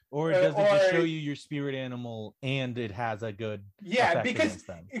good? Or does it just show you your spirit animal and it has a good effect against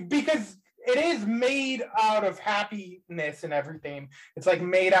them? Because it is made out of happiness and everything. It's like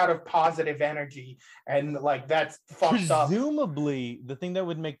made out of positive energy, and like that's fucked up. Presumably, the thing that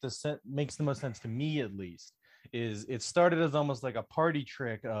would makes the most sense to me, at least, is it started as almost like a party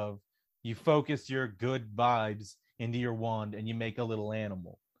trick of you focus your good vibes into your wand and you make a little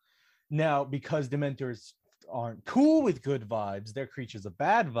animal. Now, because Dementors aren't cool with good vibes, they're creatures of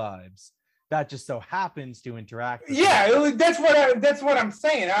bad vibes. That just so happens to interact with them. That's what I'm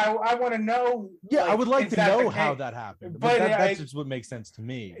saying. I want to know. Yeah, I would like to know how that happened. But that's just what makes sense to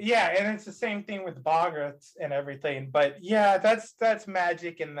me. Yeah, and it's the same thing with Boggarts and everything. But yeah, that's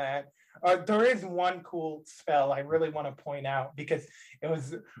magic in that. There is one cool spell I really want to point out because it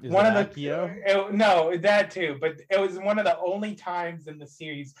was that too, but it was one of the only times in the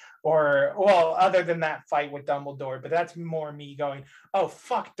series, other than that fight with Dumbledore, but that's more me going, oh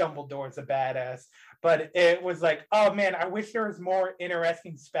fuck, Dumbledore's a badass. But it was like, oh man, I wish there was more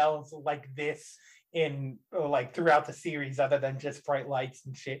interesting spells like this in like throughout the series other than just bright lights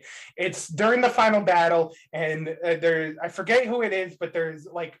and shit. It's during the final battle, and I forget who it is, but there's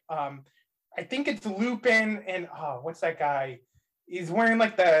like I think it's Lupin and what's that guy? He's wearing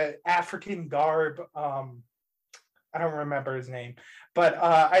like the African garb. I don't remember his name, But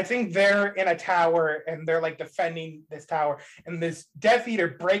I think they're in a tower and they're like defending this tower, and this Death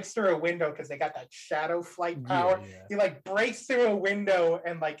Eater breaks through a window because they got that shadow flight power. He like breaks through a window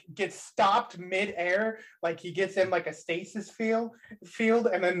and like gets stopped mid-air, like he gets in like a stasis field,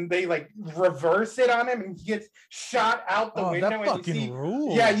 and then they like reverse it on him and he gets shot out the window. That fucking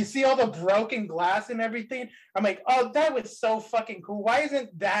rules. Yeah, you see all the broken glass and everything. I'm like, oh, that was so fucking cool. Why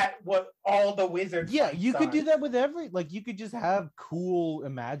isn't that what all the wizards? Yeah, you could do that with you could just have cool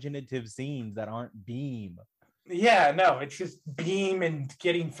imaginative scenes that aren't beam. Yeah, no, it's just beam and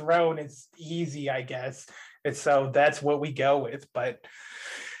getting thrown is easy, I guess. And so that's what we go with. But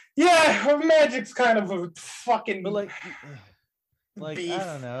yeah, magic's kind of a fucking but beef. I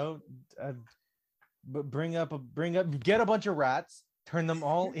don't know. But get a bunch of rats, turn them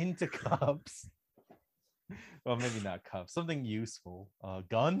all into cups. Well, maybe not cups, something useful.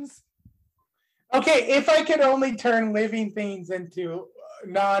 Guns. Okay, if I could only turn living things into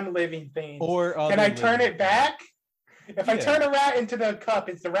non-living things, or can I turn it back? If I turn a rat into the cup,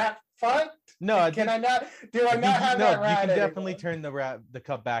 is the rat fucked? No, can I not? Do I not have that rat? You can definitely turn the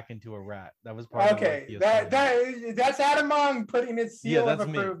cup back into a rat. That was part okay. of That's Adam Mong putting his seal of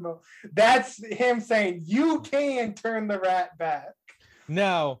approval. That's him saying you can turn the rat back.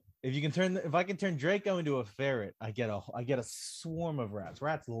 Now, if I can turn Draco into a ferret, I get a swarm of rats.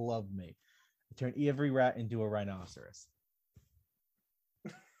 Rats love me. I turn every rat into a rhinoceros.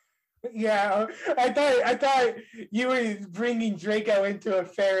 Yeah, I thought you were bringing Draco into a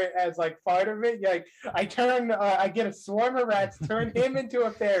ferret as like part of it. Like I get a swarm of rats, turn him into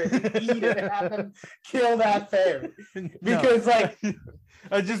a ferret, and eat it, and have him kill that ferret. Because I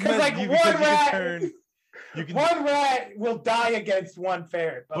just meant like one rat will die against one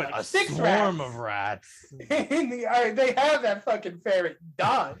ferret, but like a six swarm of rats. They have that fucking ferret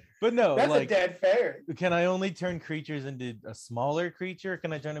done. But no, that's a dead ferret. Can I only turn creatures into a smaller creature? Or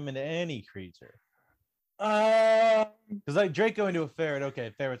can I turn them into any creature? Because like Draco into a ferret.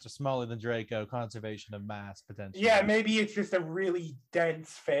 Okay, ferrets are smaller than Draco. Conservation of mass potential. Yeah, maybe it's just a really dense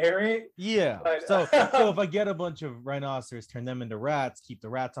ferret. Yeah. But, so if I get a bunch of rhinoceros, turn them into rats, keep the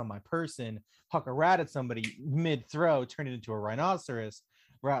rats on my person, huck a rat at somebody mid-throw, turn it into a rhinoceros.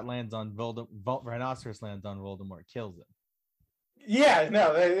 Rat lands on rhinoceros lands on Voldemort, kills him. Yeah,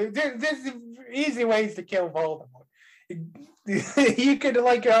 no, there's easy ways to kill Voldemort. You could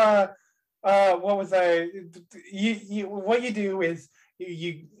like what was I? What you do is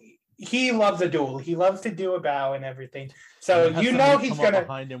he loves a duel. He loves to do a bow and everything. So you know he's gonna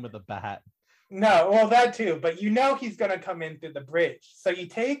behind him with a bat. No, well that too, but you know he's gonna come in through the bridge. So you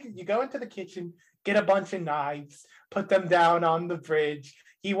go into the kitchen, get a bunch of knives, put them down on the bridge.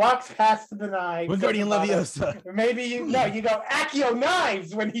 He walks past the knives. Wingardium Leviosa. Maybe you go Accio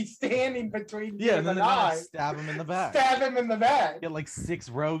knives when he's standing between you and the knives. Stab him in the back. Get like 6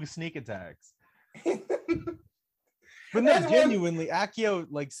 rogue sneak attacks. But no, genuinely, Accio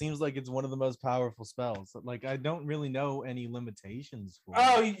like seems like it's one of the most powerful spells. Like I don't really know any limitations for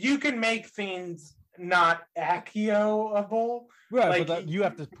it. You can make things not Accio-able. Right, like, but you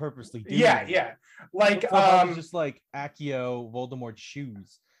have to purposely do that. Yeah. Like just like Accio Voldemort's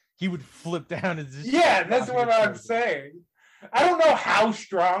shoes. He would flip down and just that's what I'm saying. I don't know how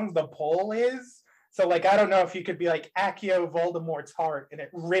strong the pull is. So like I don't know if you could be like Accio Voldemort's heart and it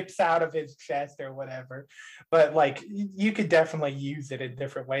rips out of his chest or whatever. But like you could definitely use it in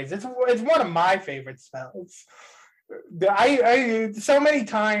different ways. It's one of my favorite spells. I so many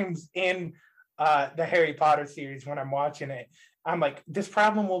times in the Harry Potter series when I'm watching it, I'm like, this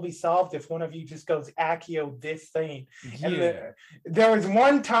problem will be solved if one of you just goes Accio this thing. Yeah. And there was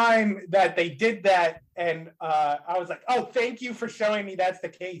one time that they did that, and I was like, oh, thank you for showing me that's the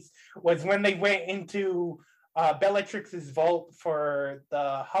case, was when they went into Bellatrix's vault for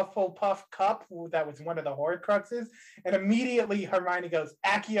the Hufflepuff Cup. That was one of the Horcruxes. And immediately Hermione goes,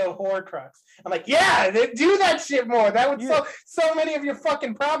 Accio Horcrux. I'm like, yeah, do that shit more. That would solve so many of your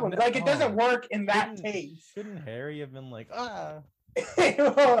fucking problems. Like, it doesn't work in that case. Shouldn't Harry have been like,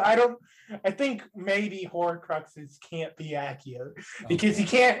 Well, I think maybe Horcruxes can't be Accio because you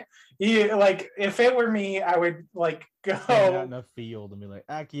can't. Like, if it were me, I would like go out in the field and be like,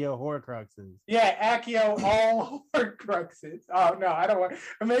 Accio Horcruxes. Yeah, Accio all Horcruxes. Oh no, I don't want.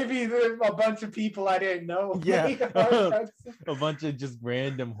 Maybe a bunch of people I didn't know. Yeah, a bunch of just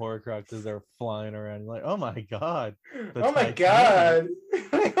random Horcruxes are flying around. Like, oh my god. Oh my god.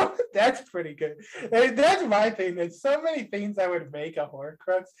 That's pretty good. That's my thing. There's so many things I would make a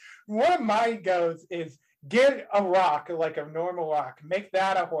Horcrux. One of my goes is get a rock, like a normal rock, make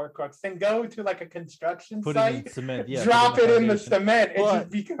that a Horcrux, then go to like a construction site, it in cement, drop it in the cement.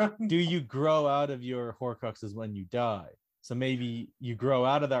 Do you grow out of your Horcruxes when you die? So maybe you grow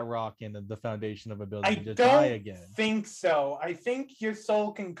out of that rock and the foundation of ability I to die again. think so. I think your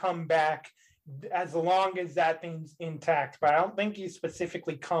soul can come back as long as that thing's intact, but I don't think you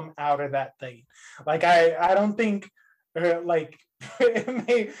specifically come out of that thing. Like I don't think like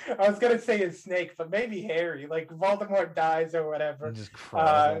I was gonna say a snake, but maybe Harry. Like Voldemort dies or whatever. And just crawls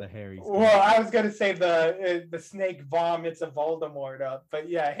out of Harry's. Well, I was gonna say the snake vomits a Voldemort up, but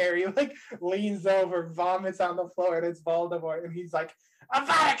yeah, Harry like leans over, vomits on the floor, and it's Voldemort, and he's like,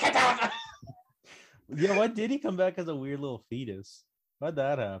 "Avada Kedavra!" You know what? Did he come back as a weird little fetus? How'd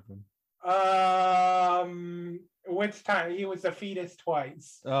that happen? Which time? He was a fetus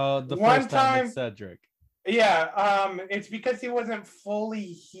twice. The One first time time with Cedric. Yeah, it's because he wasn't fully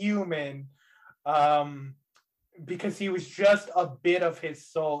human, because he was just a bit of his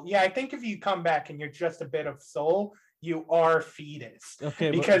soul. Yeah, I think if you come back and you're just a bit of soul, you are fetus.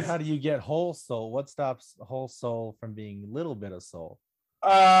 Okay, because but how do you get whole soul? What stops whole soul from being a little bit of soul? He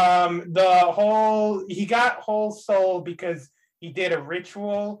got whole soul because he did a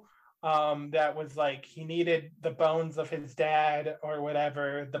ritual. That was like he needed the bones of his dad or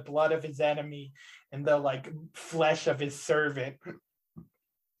whatever, the blood of his enemy, and the like flesh of his servant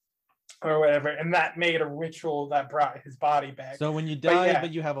or whatever, and that made a ritual that brought his body back. So when you die,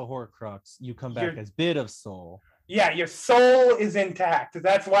 but you have a Horcrux, you come back as bit of soul. Yeah, your soul is intact.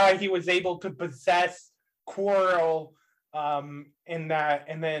 That's why he was able to possess Quirrell in that,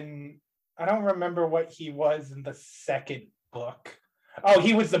 and then I don't remember what he was in the second book. Oh,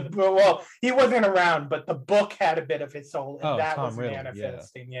 he wasn't around, but the book had a bit of his soul, and that Tom was Riddle,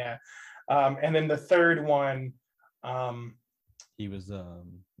 manifesting. Yeah. And then the third one, he was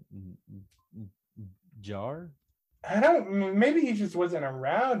Jar. Maybe he just wasn't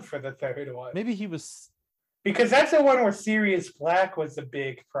around for the third one. Maybe he was, because that's the one where Sirius Black was a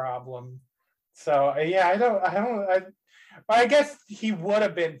big problem. So yeah, I guess he would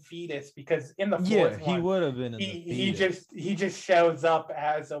have been fetus, because in the fourth one, he would have been. He just shows up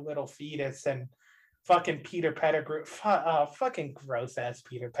as a little fetus, and fucking Peter Pettigrew, fucking gross ass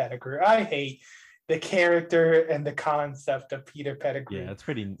Peter Pettigrew. I hate the character and the concept of Peter Pettigrew. Yeah, it's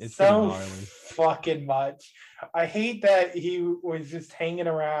pretty gnarly. Fucking much. I hate that he was just hanging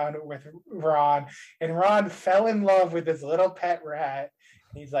around with Ron, and Ron fell in love with his little pet rat.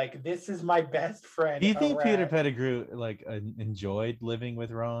 He's like, "This is my best friend." Do you think Peter Pettigrew enjoyed living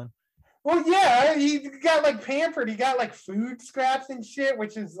with Ron? Well, yeah, he got like pampered. He got like food scraps and shit,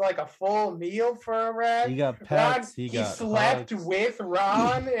 which is like a full meal for a rat. He got pets. He slept hugs with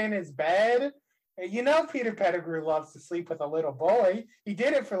Ron in his bed. You know, Peter Pettigrew loves to sleep with a little boy. He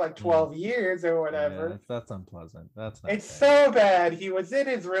did it for like 12 years or whatever. Yeah, that's unpleasant. That's not. It's so bad. He was in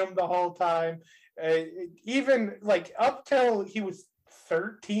his room the whole time, even like up till he was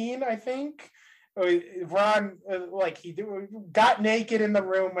 13, I think. Ron he got naked in the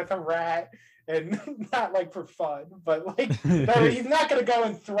room with a rat, and not like for fun, but like he's not gonna go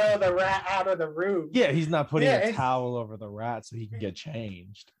and throw the rat out of the room. Yeah, he's not putting a towel over the rat so he can get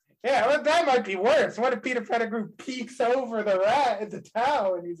changed. Yeah, well, that might be worse. What if Peter Pettigrew peeks over the rat at the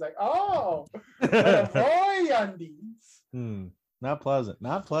towel and he's like, "Oh, boy undies." Not pleasant.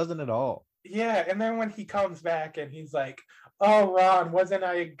 Not pleasant at all. Yeah, and then when he comes back and he's like, "Oh, Ron, wasn't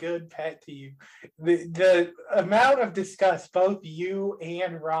I a good pet to you?" The amount of disgust both you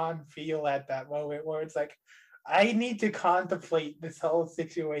and Ron feel at that moment, where it's like, I need to contemplate this whole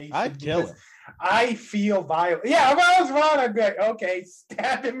situation. I'd kill him. I feel violent. Yeah, if I was Ron, I'd be like, okay,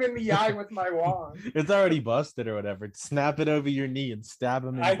 stab him in the eye with my wand. It's already busted or whatever. Snap it over your knee and stab him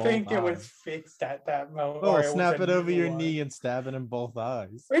in both eyes. I think it was fixed at that moment. Oh, snap it over your knee and stab it in both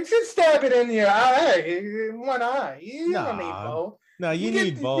eyes. It's just stab it in your eye, one eye. You don't need both. No, you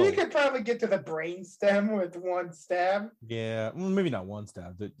need both. You could probably get to the brain stem with one stab. Yeah, well, maybe not one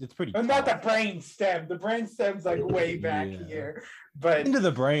stab. It's pretty. Not the brain stem. The brain stem's like way back here. But into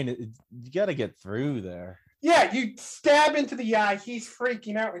the brain, you got to get through there. Yeah, you stab into the eye. He's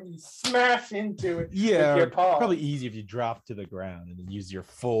freaking out, and you smash into it. Yeah, with your paw. Probably easy if you drop to the ground and then use your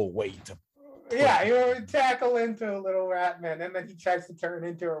full weight to. Yeah, you tackle into a little rat man, and then he tries to turn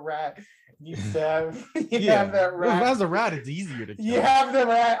into a rat. You stab. Have that rat. Well, as a rat, it's easier to kill. You have the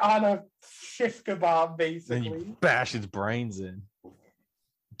rat on a shish kebab, basically. Then you bash its brains in.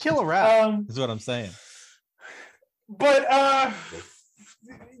 Kill a rat is what I'm saying. But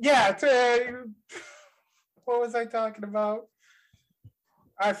yeah. What was I talking about?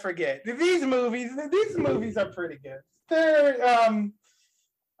 I forget. These movies are pretty good. They're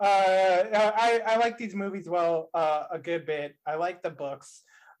I like these movies a good bit. I like the books.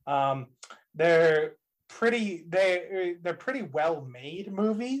 They're pretty well made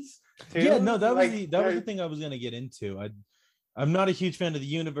movies too. Yeah, no, that was the thing I was gonna get into. I'm not a huge fan of the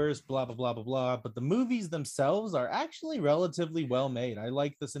universe, blah, blah, blah, blah, blah. But the movies themselves are actually relatively well made. I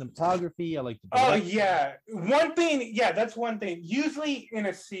like the cinematography. I like the direction. yeah. One thing, that's one thing. Usually in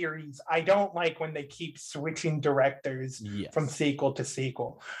a series, I don't like when they keep switching directors from sequel to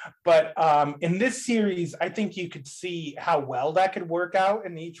sequel. But in this series, I think you could see how well that could work out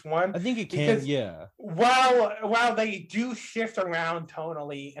in each one. I think it can, While they do shift around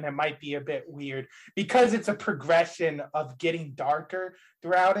tonally, and it might be a bit weird, because it's a progression of getting darker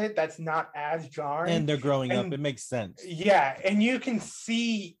throughout it, that's not as jarring, and they're growing up, it makes sense. And you can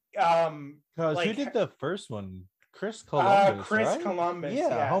see because who did the first one? Chris Columbus. Columbus,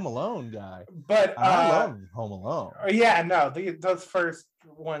 Home Alone guy. But I love Home Alone. Those first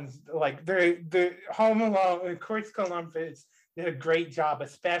ones, like the Home Alone, Chris Columbus did a great job,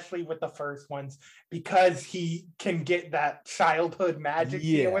 especially with the first ones, because he can get that childhood magic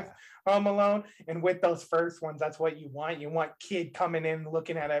feel with Home Alone. And with those first ones, that's what you want. You want kid coming in,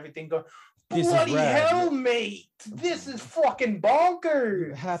 looking at everything, going, bloody hell, mate, this is fucking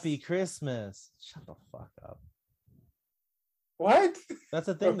bonkers. Happy Christmas. Shut the fuck up. What? That's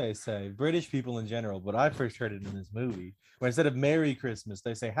a thing they say. British people in general, but I first heard it in this movie. Where instead of Merry Christmas,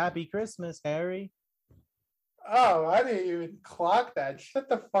 they say Happy Christmas, Harry. Oh, I didn't even clock that. Shut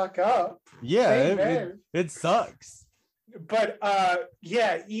the fuck up. Yeah, it sucks. But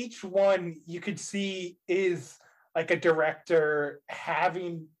each one you could see is like a director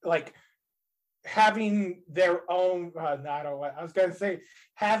having their own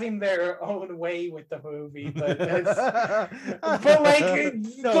having their own way with the movie, but the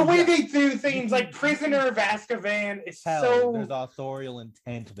way they do things, like Prisoner of Azkaban is there's authorial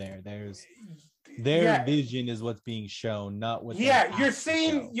intent there. Their vision is what's being shown, not what you're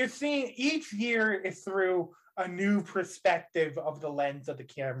seeing each year is through a new perspective of the lens of the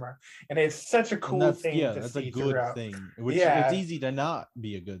camera, and it's such a cool thing to that's see a good throughout. thing, which it's easy to not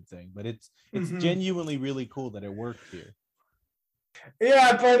be a good thing, but it's genuinely really cool that it worked here. Those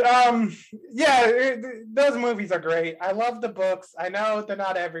movies are great. I love the books. I know they're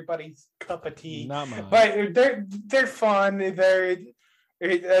not everybody's cup of tea, not mine, but they're fun. They're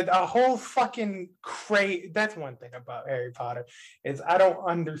a whole fucking crate. That's one thing about Harry Potter is I don't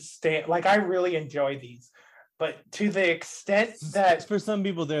understand. Like, I really enjoy these, but to the extent that for some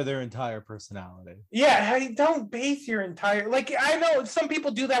people they're their entire personality. Yeah, don't base your entire, like, I know some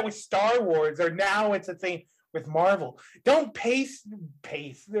people do that with Star Wars, or now it's a thing with Marvel. Don't pace. Don't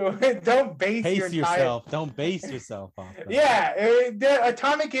base yourself. Don't base yourself off that. The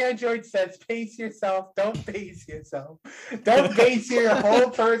Atomic Android says pace yourself. Don't base yourself. Don't base your whole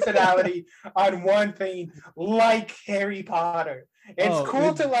personality on one thing, like Harry Potter. It's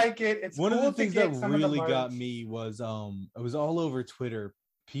cool to like it. It's one cool of the things that really got got me was it was all over Twitter.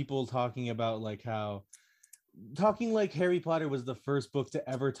 People talking about like Harry Potter was the first book to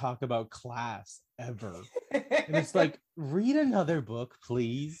ever talk about class ever. And it's like, read another book,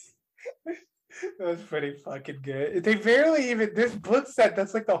 please. That's pretty fucking good. They barely even, there's books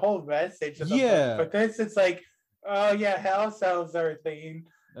that's like the whole message of the book, but this it's like, oh yeah, house elves are a thing.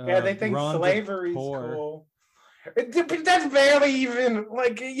 They think slavery's cool. That's barely even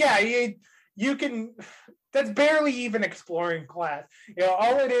like, you can, that's barely even exploring class.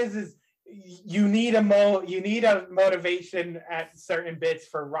 All it is you need a motivation at certain bits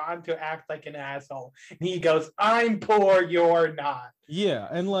for Ron to act like an asshole. And he goes, I'm poor, you're not. Yeah,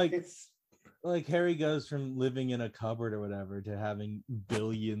 and like Harry goes from living in a cupboard or whatever to having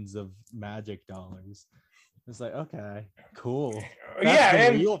billions of magic dollars. It's like, okay, cool.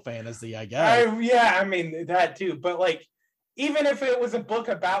 That's the real fantasy, I guess. I mean that too. But like, even if it was a book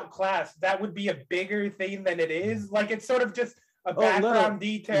about class, that would be a bigger thing than it is. Like, it's sort of just a background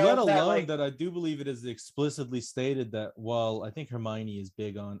detail. Let alone that I do believe it is explicitly stated that, well, I think Hermione is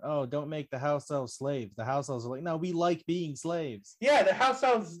big on, don't make the house elves slaves. The house elves are like, no, we like being slaves. Yeah, the house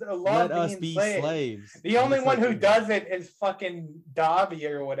elves love being slaves. The only one who does it is fucking Dobby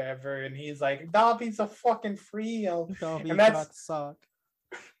or whatever, and he's like, Dobby's a fucking free elf. Dobby got sucked.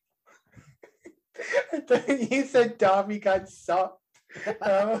 He said Dobby got sucked.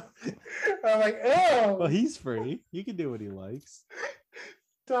 I'm like, oh. Well, he's free. He can do what he likes.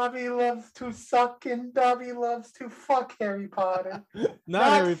 Dobby loves to suck and Dobby loves to fuck Harry Potter.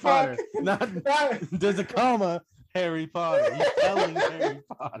 Not Harry Potter. Not there's a comma. Harry Potter. He's telling Harry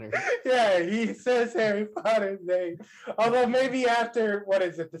Potter. Yeah, he says Harry Potter's name. Although maybe after, what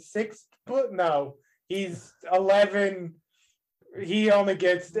is it, the 6th book? No, he's 11. He only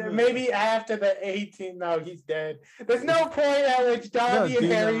gets, maybe after the 18th. No, he's dead. There's no point at which Dobby and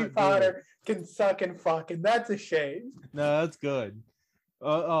Harry Potter can suck and fuck, and that's a shame. No, that's good.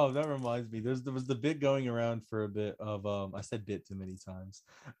 That reminds me. There was the bit going around for a bit of I said bit too many times.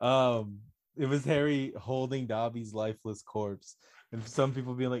 It was Harry holding Dobby's lifeless corpse, and some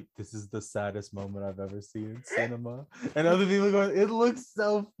people being like, "This is the saddest moment I've ever seen in cinema," and other people going, "It looks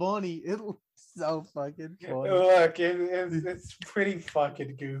so funny. It looks so fucking funny." Look, it's pretty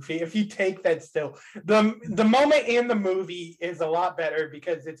fucking goofy. If you take that still, the moment in the movie is a lot better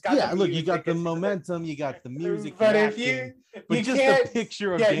because it's got look, you got the momentum, you got the music, but the if acting, you but just can't, a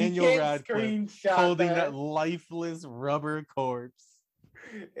picture of yeah, Daniel Radcliffe holding that lifeless rubber corpse.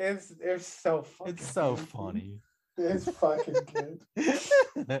 It's so fucking It's so goofy. funny. It's fucking good.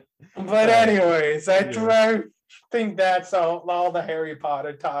 But anyways, I think that's all the Harry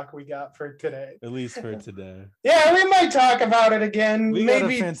Potter talk we got for today. At least for today. Yeah, we might talk about it again. We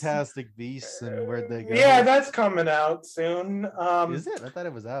Maybe got a Fantastic Beasts and Where'd They Go? Yeah, that's coming out soon. Is it? I thought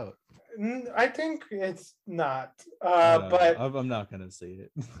it was out. I think it's not. No, But I'm not gonna see it.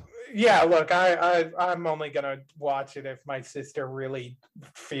 yeah, look, I'm only gonna watch it if my sister really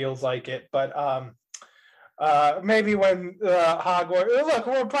feels like it. But maybe when Hogwarts. Look,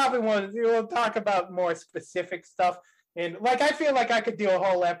 we'll talk about more specific stuff. And like, I feel like I could do a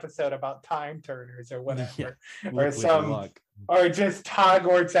whole episode about time turners or whatever, or just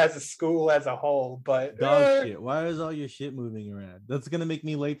Hogwarts as a school as a whole. But dog shit. Why is all your shit moving around? That's gonna make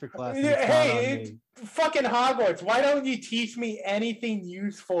me late for class. Hey, fucking Hogwarts. Why don't you teach me anything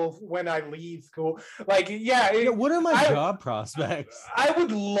useful when I leave school? Like, what are my job prospects? I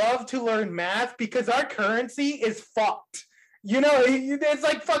would love to learn math because our currency is fucked. You know, it's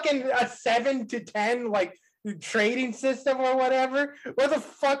like fucking a 7 to 10 like trading system or whatever. What the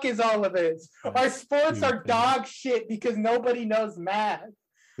fuck is all of this? Our sports are dog shit because nobody knows math.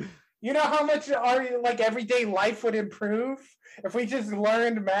 You know how much our like everyday life would improve if we just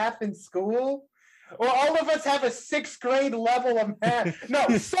learned math in school? Well, all of us have a 6th grade level of math. No,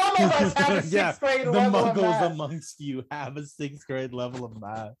 some of us have a 6th grade level of math. The muggles amongst you have a 6th grade level of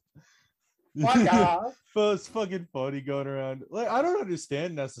math. Fuck off. But it's fucking funny going around. Like, I don't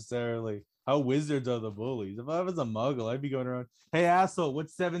understand necessarily how wizards are the bullies. If I was a muggle, I'd be going around, "Hey asshole,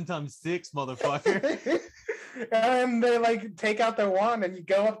 what's 7 times 6, motherfucker?" And they like take out their wand and you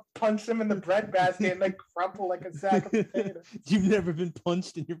go up, punch them in the bread basket, and they crumple like a sack of potatoes. You've never been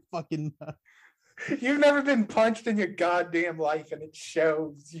punched in your fucking mouth. You've never been punched in your goddamn life, and it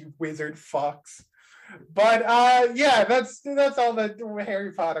shows, you wizard fucks. But yeah, that's all the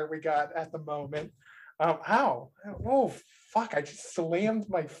Harry Potter we got at the moment. Ow. Oh fuck, I just slammed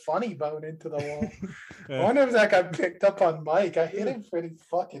my funny bone into the wall. I wonder if that got picked up on mic. I hit it pretty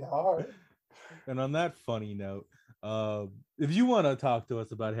fucking hard. And on that funny note, if you want to talk to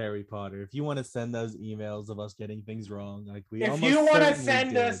us about Harry Potter, if you want to send those emails of us getting things wrong, like if you want to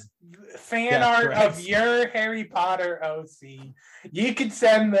send us fan art of your Harry Potter OC, you can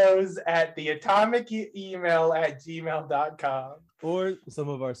send those at the atomicemail@gmail.com. Or some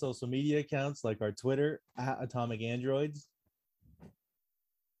of our social media accounts, like our Twitter @AtomicAndroids.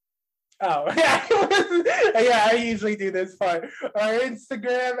 Oh, yeah, I usually do this part. Our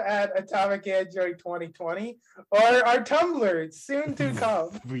Instagram @AtomicAndroid2020, or our Tumblr, soon to come.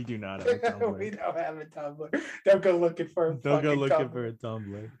 We do not have a Tumblr. We don't have a Tumblr. Don't go looking for a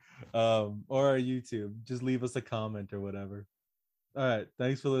Tumblr. Or our YouTube. Just leave us a comment or whatever. All right.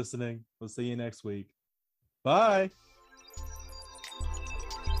 Thanks for listening. We'll see you next week. Bye.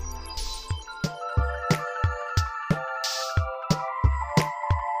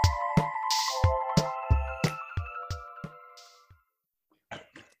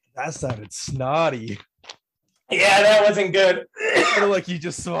 That sounded snotty. Yeah, that wasn't good. Like you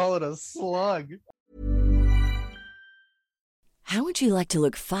just swallowed a slug. How would you like to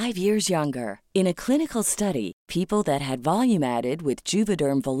look 5 years younger? In a clinical study, people that had volume added with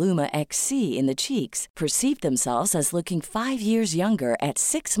Juvederm Voluma XC in the cheeks perceived themselves as looking 5 years younger at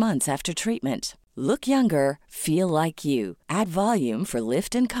 6 months after treatment. Look younger, feel like you. Add volume for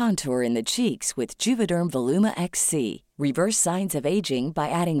lift and contour in the cheeks with Juvederm Voluma XC. Reverse signs of aging by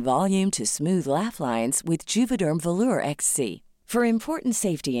adding volume to smooth laugh lines with Juvederm Volure XC. For important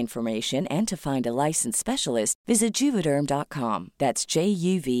safety information and to find a licensed specialist, visit Juvederm.com. That's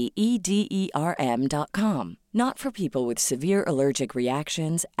JUVEDERM.com. Not for people with severe allergic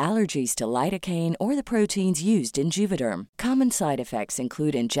reactions, allergies to lidocaine, or the proteins used in Juvederm. Common side effects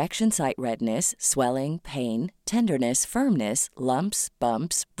include injection site redness, swelling, pain, tenderness, firmness, lumps,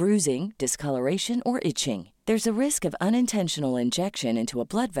 bumps, bruising, discoloration, or itching. There's a risk of unintentional injection into a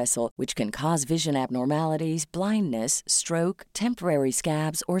blood vessel, which can cause vision abnormalities, blindness, stroke, temporary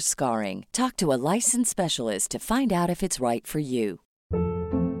scabs, or scarring. Talk to a licensed specialist to find out if it's right for you.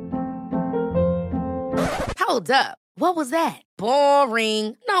 Hold up. What was that?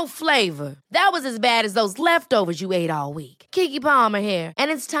 Boring. No flavor. That was as bad as those leftovers you ate all week. Keke Palmer here,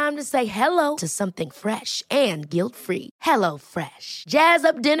 and it's time to say hello to something fresh and guilt-free. Hello Fresh. Jazz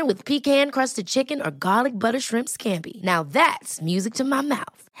up dinner with pecan-crusted chicken or garlic butter shrimp scampi. Now that's music to my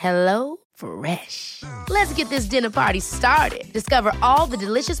mouth. Hello Fresh. Let's get this dinner party started. Discover all the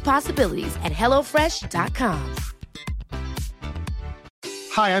delicious possibilities at HelloFresh.com.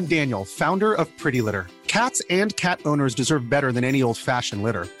 Hi, I'm Daniel, founder of Pretty Litter. Cats and cat owners deserve better than any old-fashioned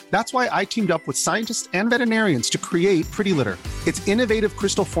litter. That's why I teamed up with scientists and veterinarians to create Pretty Litter. Its innovative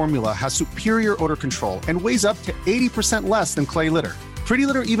crystal formula has superior odor control and weighs up to 80% less than clay litter. Pretty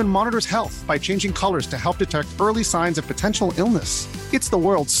Litter even monitors health by changing colors to help detect early signs of potential illness. It's the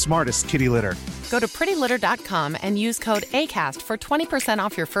world's smartest kitty litter. Go to prettylitter.com and use code ACAST for 20%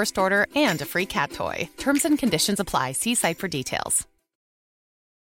 off your first order and a free cat toy. Terms and conditions apply. See site for details.